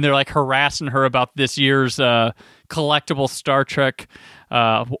 and they're like harassing her about this year's collectible Star Trek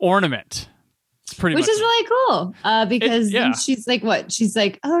ornament. It's pretty Which much is really cool because she's like, what? She's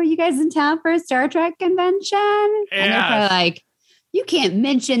like, oh, are you guys in town for a Star Trek convention? And they're probably like, you can't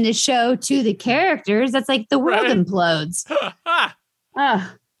mention the show to the characters. That's like the world implodes.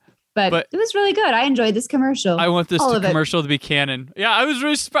 But it was really good. I enjoyed this commercial. I want this commercial to be canon. Yeah, I was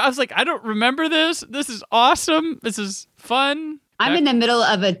really surprised. I was like, I don't remember this. This is awesome. This is fun. I'm in the middle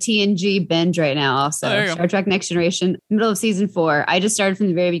of a TNG binge right now also. Star Trek Next Generation, middle of season 4. I just started from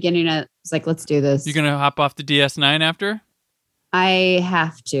the very beginning. I was like, let's do this. You going to hop off the DS9 after? I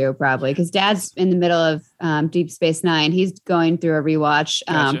have to probably because Dad's in the middle of Deep Space Nine. He's going through a rewatch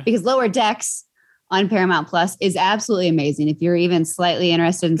because Lower Decks on Paramount Plus is absolutely amazing. If you're even slightly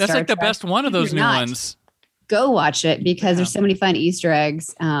interested in Star Trek. That's like the best one of those new ones. Go watch it because there's so many fun Easter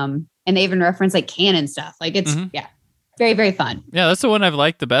eggs. And they even reference like canon stuff. Like it's, very, very fun. Yeah, that's the one I've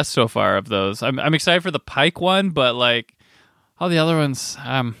liked the best so far of those. I'm excited for the Pike one, but like all the other ones.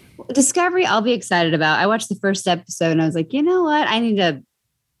 Discovery, I'll be excited about. I watched the first episode and I was like, you know what? I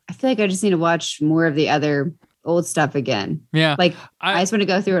feel like I just need to watch more of the other old stuff again. Yeah. Like I just want to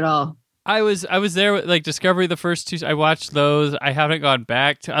go through it all. I was there with like Discovery, the first 2. I watched those. I haven't gone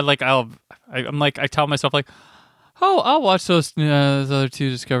back to. I tell myself like, oh, I'll watch those other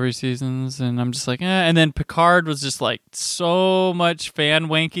 2 Discovery seasons, and I'm just like, And then Picard was just like so much fan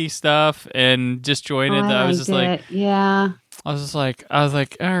wanky stuff and disjointed that I was just like, yeah. I was like, all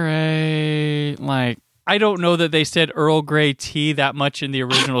right, like. I don't know that they said Earl Grey tea that much in the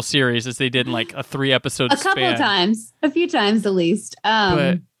original series as they did in like a 3-episode span. A couple of times, a few times at least.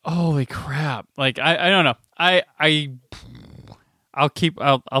 But holy crap! Like I don't know. I'll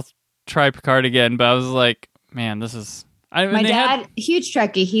try Picard again. But I was like, man, this is. My dad, huge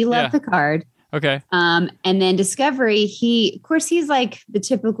Trekkie. He loved Picard. Okay. And then Discovery. He's like the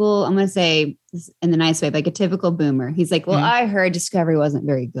typical. I'm going to say in the nice way, like a typical boomer. He's like, well, I heard Discovery wasn't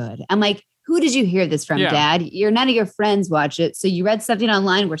very good. I'm like. Who did you hear this from, Dad? None of your friends watch it. So you read something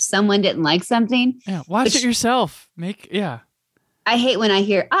online where someone didn't like something. Yeah, watch it yourself. I hate when I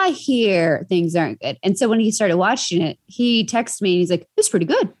hear things aren't good. And so when he started watching it, he texted me and he's like, it's pretty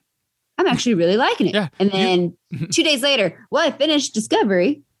good. I'm actually really liking it. Yeah, and then 2 days later, well, I finished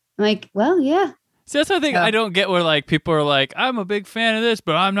Discovery. I'm like, well, yeah. See, that's the thing I don't get where like people are like, I'm a big fan of this,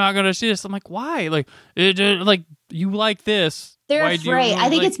 but I'm not going to see this. I'm like, why? Like, you like this. They're afraid. I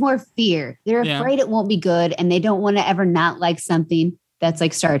think it's more fear. They're afraid it won't be good, and they don't want to ever not like something that's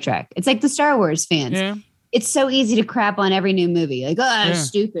like Star Trek. It's like the Star Wars fans. Yeah. It's so easy to crap on every new movie. Like, that's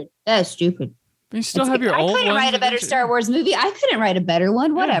stupid. That's stupid. But you still have your old ones. I couldn't write a better Star Wars movie. I couldn't write a better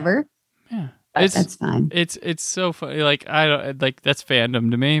one. Whatever. Yeah. That's fine. It's so funny. Like I don't like that's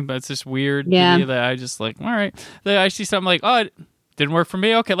fandom to me, but it's just weird to me that I just like, all right. Then I see something like, oh, it didn't work for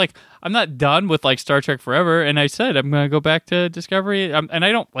me. Okay, like I'm not done with like Star Trek forever, and I said I'm gonna go back to Discovery. And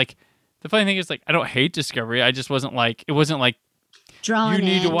I don't like. The funny thing is, like, I don't hate Discovery. I just wasn't like it wasn't like drawn. You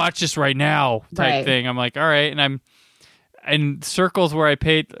need to watch this right now type thing. I'm like, all right, and I'm in circles where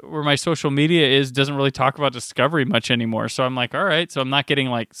where my social media is doesn't really talk about Discovery much anymore. So I'm like, all right, so I'm not getting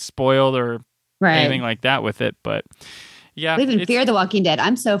like spoiled or anything like that with it, but. Yeah, we even fear The Walking Dead.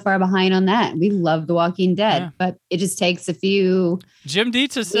 I'm so far behind on that. We love The Walking Dead, but it just takes a few. Jim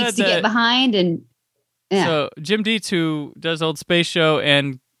Dietz has said to get behind, and so Jim Dietz, who does Old Space Show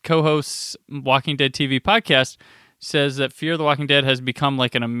and co-hosts Walking Dead TV podcast, says that Fear the Walking Dead has become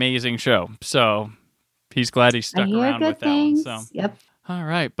like an amazing show. So he's glad he stuck around with that one. So yep. All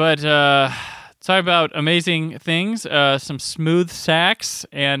right, but talk about amazing things. Some smooth sacks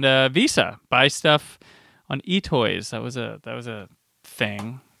and Visa buy stuff. On eToys, that was a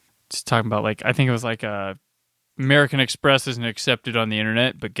thing. Just talking about like I think it was like American Express isn't accepted on the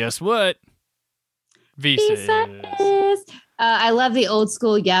internet, but guess what? Visa is. I love the old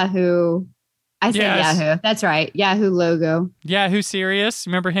school Yahoo. I said Yahoo. That's right, Yahoo logo. Yahoo Serious,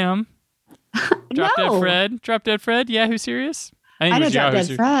 remember him? Drop Dead Fred. Yahoo Serious. I know Drop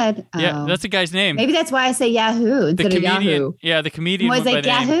Dead Fred. Yeah, that's the guy's name. Maybe that's why I say Yahoo instead of Yahoo. Yeah, the comedian. Was like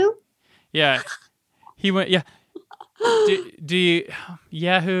Yahoo? Yeah. He went, yeah. Do you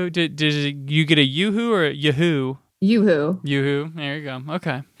Yahoo? Did you get a Yoo-hoo or a Yahoo? Yoo-hoo. Yoo-hoo. There you go.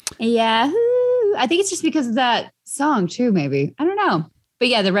 Okay. Yahoo. I think it's just because of that song too. Maybe I don't know. But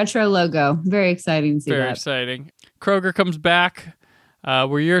yeah, the retro logo. Very exciting to see Very exciting. Kroger comes back,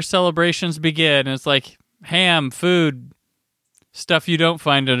 where your celebrations begin. And it's like ham, food, stuff you don't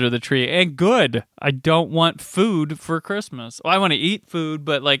find under the tree. And good. I don't want food for Christmas. Well, I want to eat food,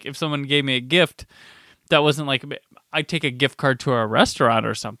 but like if someone gave me a gift that wasn't like, I'd take a gift card to a restaurant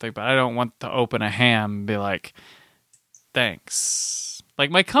or something, but I don't want to open a ham and be like, thanks.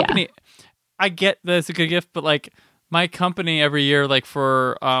 Like my company, I get that it's a good gift, but like my company every year, like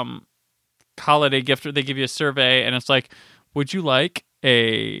for holiday gift, they give you a survey and it's like, would you like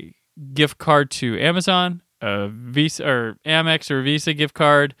a gift card to Amazon, a Visa or Amex or Visa gift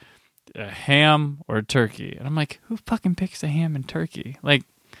card, a ham or a turkey? And I'm like, who fucking picks a ham and turkey? Like,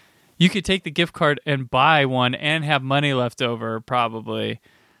 you could take the gift card and buy one and have money left over, probably.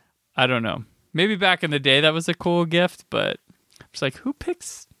 I don't know. Maybe back in the day that was a cool gift, but it's like, who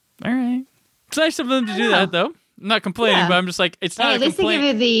picks? All right. It's nice of them to do that, though. I'm not complaining, but I'm just like, it's not a complaint. At least they give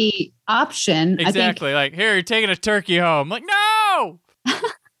you the option. Exactly. Like, here, you're taking a turkey home. Like, no!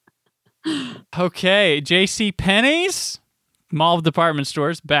 Okay, J.C. Penney's Mall of Department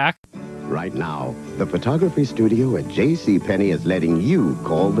Stores back. Right now, the photography studio at JCPenney is letting you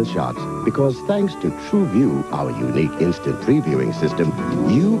call the shots because thanks to TrueView, our unique instant previewing system,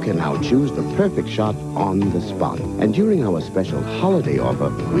 you can now choose the perfect shot on the spot. And during our special holiday offer,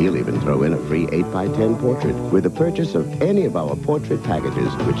 we'll even throw in a free 8x10 portrait with the purchase of any of our portrait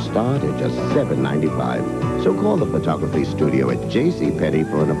packages, which start at just $7.95. So call the photography studio at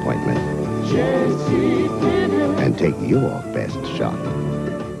JCPenney for an appointment. JCPenney. And take your best shot.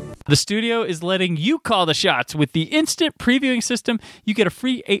 The studio is letting you call the shots. With the instant previewing system, you get a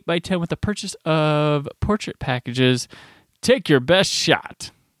free 8x10 with the purchase of portrait packages. Take your best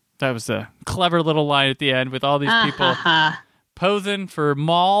shot. That was a clever little line at the end with all these people posing for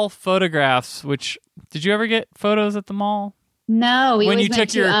mall photographs, which, did you ever get photos at the mall? No. When you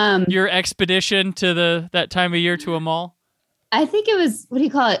took your expedition to that time of year to a mall? I think it was, what do you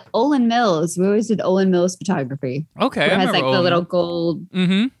call it? Olin Mills. We always did Olin Mills photography. Okay. It has like the little gold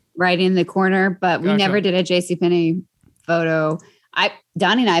right in the corner, but we never did a JCPenney photo.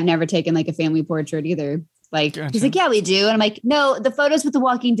 Donnie and I have never taken like a family portrait either. Like, he's like, yeah, we do. And I'm like, no, the photos with the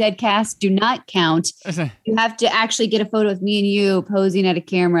Walking Dead cast do not count. You have to actually get a photo with me and you posing at a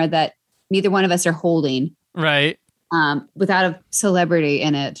camera that neither one of us are holding. Right. Without a celebrity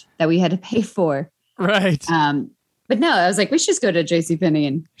in it that we had to pay for. Right. But no, I was like, we should just go to JCPenney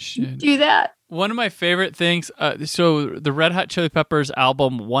and do that. One of my favorite things, so the Red Hot Chili Peppers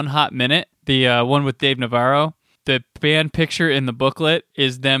album, One Hot Minute, the one with Dave Navarro, the band picture in the booklet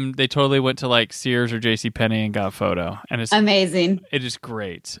is them. They totally went to like Sears or JCPenney and got a photo. And it's amazing. It is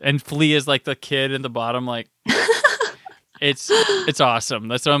great. And Flea is like the kid in the bottom, like it's awesome.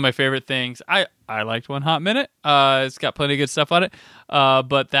 That's one of my favorite things. I liked One Hot Minute. It's got plenty of good stuff on it.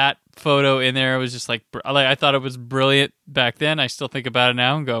 But that photo in there was just like I thought it was brilliant back then. I still think about it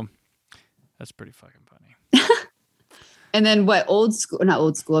now and go, that's pretty fucking funny. And then not old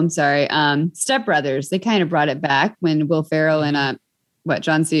school, I'm sorry. Step Brothers, they kind of brought it back when Will Ferrell and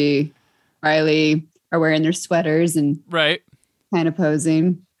John C. Reilly are wearing their sweaters and kind of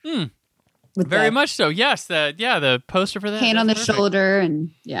posing. Very much so. Yes. The poster for that. Hand on the shoulder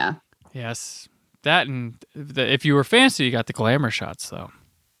and Yes. That and if you were fancy, you got the glamour shots though.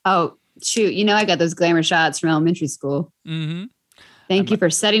 Oh, shoot. I got those glamour shots from elementary school. Mm-hmm. Thank you for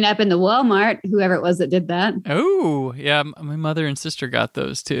setting up in the Walmart, whoever it was that did that. Oh, yeah. My mother and sister got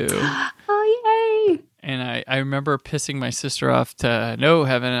those too. Oh, yay. And I remember pissing my sister off to no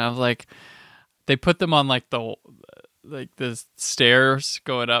heaven. And I was like, they put them on like the stairs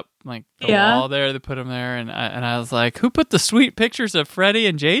going up like the wall there. They put them there. And I was like, who put the sweet pictures of Freddie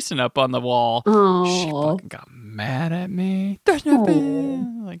and Jason up on the wall? Oh. She fucking got mad at me. There's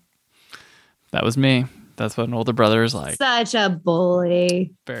nothing. Like, that was me. That's what an older brother is like. Such a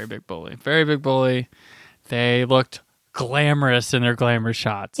bully. Very big bully. Very big bully. They looked glamorous in their glamour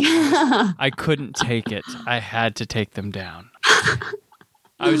shots. I couldn't take it. I had to take them down.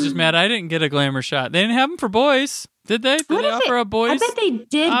 I was just mad I didn't get a glamour shot. They didn't have them for boys, did they? Did they offer a boys? I bet they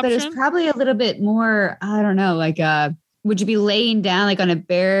did, option? But it was probably a little bit more, I don't know, like would you be laying down like on a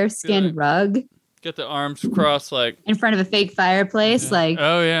bear skin rug? Get the arms crossed like in front of a fake fireplace? Yeah. Like,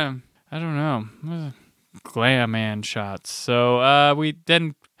 oh yeah. I don't know. Glam man shots. So we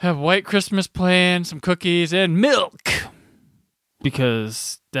then have white Christmas plans, some cookies, and milk.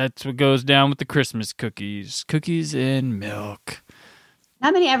 Because that's what goes down with the Christmas cookies. Cookies and milk.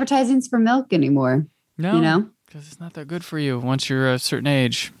 Not many advertisings for milk anymore. No. Because it's not that good for you once you're a certain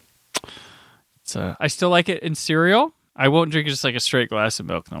age. So I still like it in cereal. I won't drink just like a straight glass of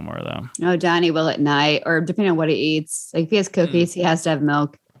milk no more, though. No, Donnie will at night, or depending on what he eats. Like if he has cookies, he has to have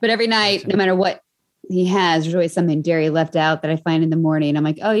milk. But every night, no matter what he has, there's always something dairy left out that I find in the morning. I'm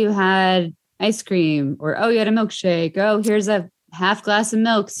like, oh, you had ice cream, or oh, you had a milkshake. Oh, here's a half glass of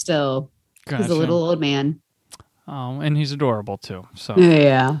milk still. He's Gotcha. a little old man. Oh, and he's adorable too. So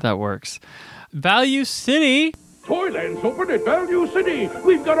Yeah. that works. Value City. Toyland's open at Value City.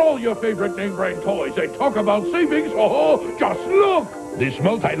 We've got all your favorite name brand toys. And talk about savings. Oh, just look. This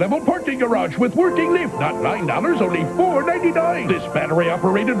multi-level parking garage with working lift, not $9, only $4.99. This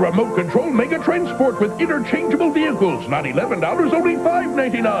battery-operated remote control mega transport with interchangeable vehicles, not $11, only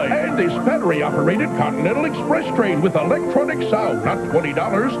 $5.99. And this battery-operated Continental Express train with electronic sound, not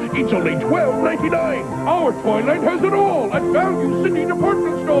 $20, it's only $12.99. Our Toyland has it all at Value City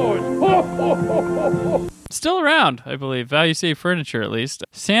department stores. Ho, ho, ho, ho, ho. Still around, I believe. Value City Furniture, at least.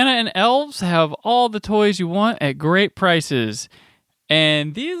 Santa and elves have all the toys you want at great prices.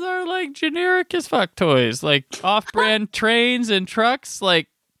 And these are like generic as fuck toys, like off-brand trains and trucks, like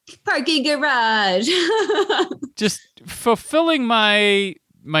Parking garage. just fulfilling my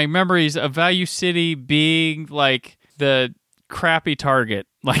memories of Value City being like the crappy Target.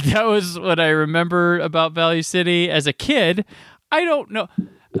 Like that was what I remember about Value City as a kid. I don't know.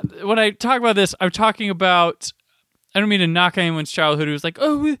 When I talk about this, I'm talking about, I don't mean to knock anyone's childhood who was like,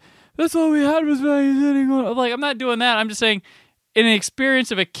 oh, that's all we had was Value City. Like, I'm not doing that. I'm just saying, in an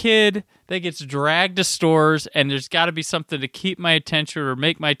experience of a kid that gets dragged to stores and there's got to be something to keep my attention or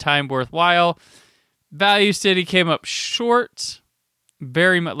make my time worthwhile, Value City came up short.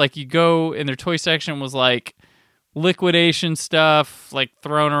 Very much, like you go in their toy section was like liquidation stuff, like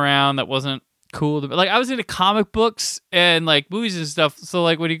thrown around that wasn't cool. Like I was into comic books and like movies and stuff. So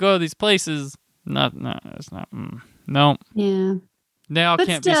like when you go to these places, it's not. No. Yeah. Now But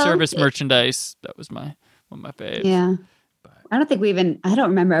can't be still, service merchandise. That was one of my faves. Yeah. I don't think I don't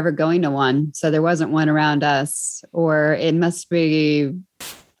remember ever going to one. So there wasn't one around us, or it must be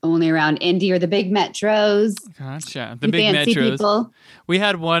only around Indy or the big metros. Gotcha. The You big fancy metros. people. We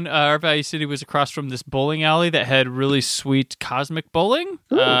had one, our Value City was across from this bowling alley that had really sweet cosmic bowling.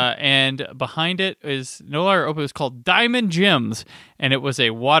 And behind it is no longer open. It was called Diamond Gyms. And it was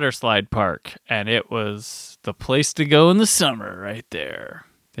a water slide park. And it was the place to go in the summer right there.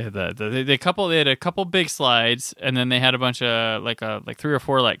 They had they had a couple big slides, and then they had a bunch of like 3 or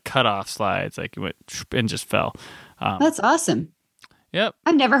 4 like cutoff slides, like you went and just fell. That's awesome. Yep.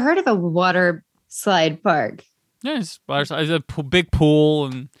 I've never heard of a water slide park. Yeah, it's water slides, a big pool,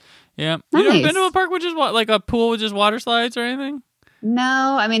 and yeah. You Nice. never been to a park with just like a pool with just water slides or anything?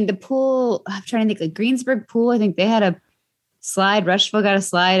 No, I mean the pool. I'm trying to think. Like Greensburg Pool, I think they had a slide. Rushville got a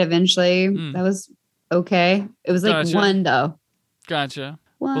slide eventually. That was okay. It was like Gotcha. one though. Gotcha.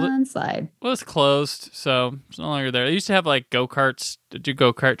 One slide. Well, it's closed, so it's no longer there. They used to have like go-karts. Did you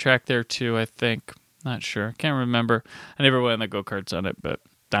go-kart track there too, I think? Not sure. Can't remember. I never went on the go-karts on it, but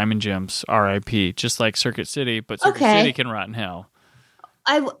Diamond Gyms, RIP. Just like Circuit City, but Circuit Okay. City can rot in hell.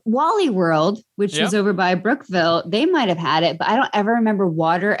 Wally World, which Yep. is over by Brookville, they might have had it, but I don't ever remember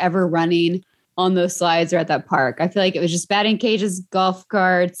water ever running on those slides or at that park. I feel like it was just batting cages, golf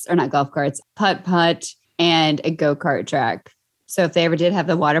carts, or not golf carts, putt, and a go-kart track. So if they ever did have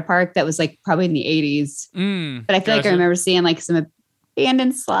the water park, that was like probably in the 80s. But I feel like I remember seeing like some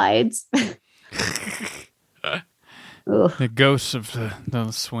abandoned slides. The ghosts of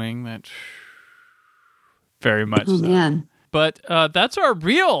the swing, that very much Oh, so. man. But that's our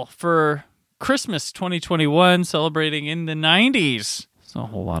reel for Christmas 2021, celebrating in the 90s. It's a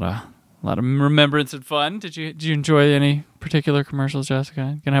whole lot of remembrance and fun. Did you enjoy any particular commercials,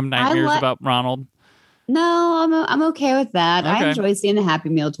 Jessica? You gonna have nightmares about Ronald? No, I'm okay with that. Okay. I enjoy seeing the Happy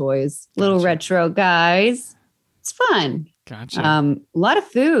Meal toys. Little retro guys. It's fun. Gotcha. A lot of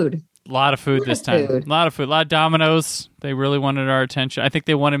food. A lot of food this time. food. A lot of food. A lot of Domino's. They really wanted our attention. I think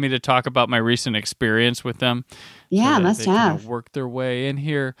they wanted me to talk about my recent experience with them. Yeah, that must they kind have. of work their way in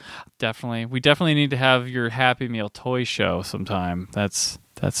here. Definitely. We definitely need to have your Happy Meal toy show sometime. That's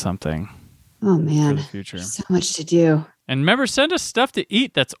something Oh for man, the future. so much to do. And remember, send us stuff to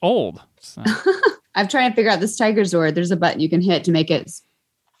eat that's old. So, I'm trying to figure out this Tiger Zord. There's a button you can hit to make it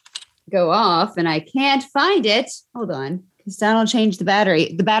go off, and I can't find it. Hold on, because Donald changed the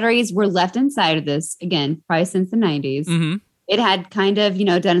battery. The batteries were left inside of this again, probably since the 90s. Mm-hmm. It had kind of,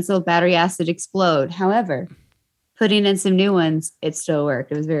 done its little battery acid explode. However, putting in some new ones, it still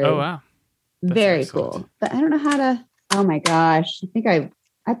worked. It was very, oh, wow. very cool. But I don't know how to. Oh my gosh, I think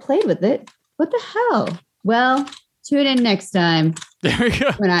I played with it. What the hell? Well, tune in next time. There we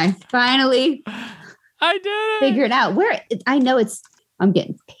go. When I finally I did it. Figure it out. I'm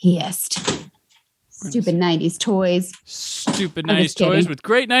getting pissed. Stupid 90s toys. Stupid I'm 90s just kidding. toys with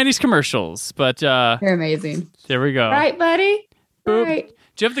great 90s commercials. But They're amazing. there we go. All right, buddy. All Boop. right.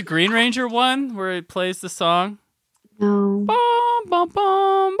 Do you have the Green Ranger one where it plays the song? No. Bum, bum, bum,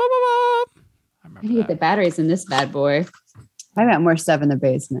 bum, bum, bum. I need to get the batteries in this bad boy. I got more stuff in the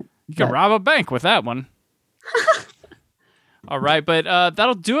basement. You can rob a bank with that one. All right, but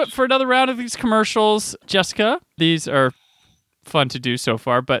that'll do it for another round of these commercials. Jessica, these are fun to do so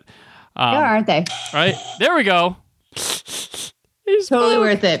far, but... they are, aren't they? Right? There we go. Totally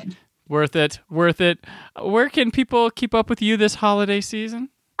worth it. Worth it. Where can people keep up with you this holiday season?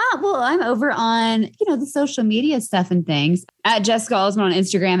 Well, I'm over on, the social media stuff and things. At Jessica Alsman on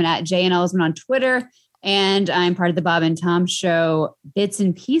Instagram and at JN Alsman on Twitter. And I'm part of the Bob and Tom Show Bits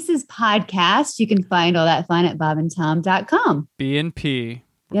and Pieces podcast. You can find all that fun at bobandtom.com. B&P.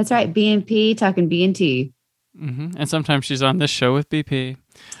 That's right. B&P, talking B&T. Mm-hmm. And sometimes she's on this show with BP.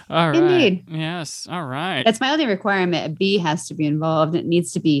 All right. Indeed. Yes. All right. That's my only requirement. A B has to be involved. It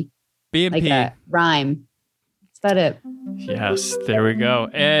needs to be B&P. Like a rhyme. That's about it. Yes, there we go.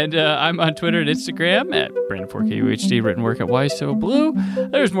 And I'm on Twitter and Instagram at Brandon4KUHD, written work at Why So Blue.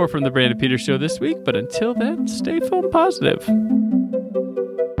 There's more from the Brandon Peters Show this week, but until then, stay film positive.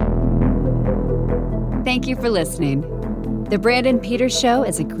 Thank you for listening. The Brandon Peters Show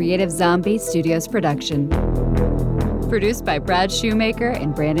is a Creative Zombie Studios production. Produced by Brad Shoemaker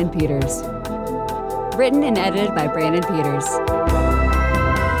and Brandon Peters. Written and edited by Brandon Peters.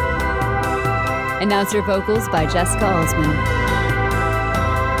 Announcer vocals by Jessica Alsman.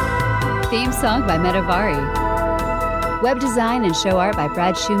 Theme song by Metavari. Web design and show art by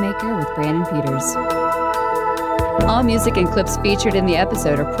Brad Shoemaker with Brandon Peters. All music and clips featured in the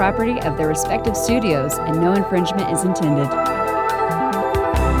episode are property of their respective studios and no infringement is intended.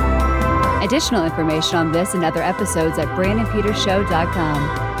 Additional information on this and other episodes at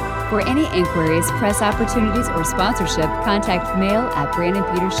BrandonPetersShow.com. For any inquiries, press opportunities, or sponsorship, contact mail at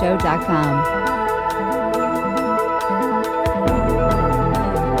BrandonPetersShow.com.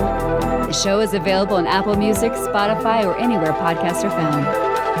 The show is available on Apple Music, Spotify, or anywhere podcasts are found.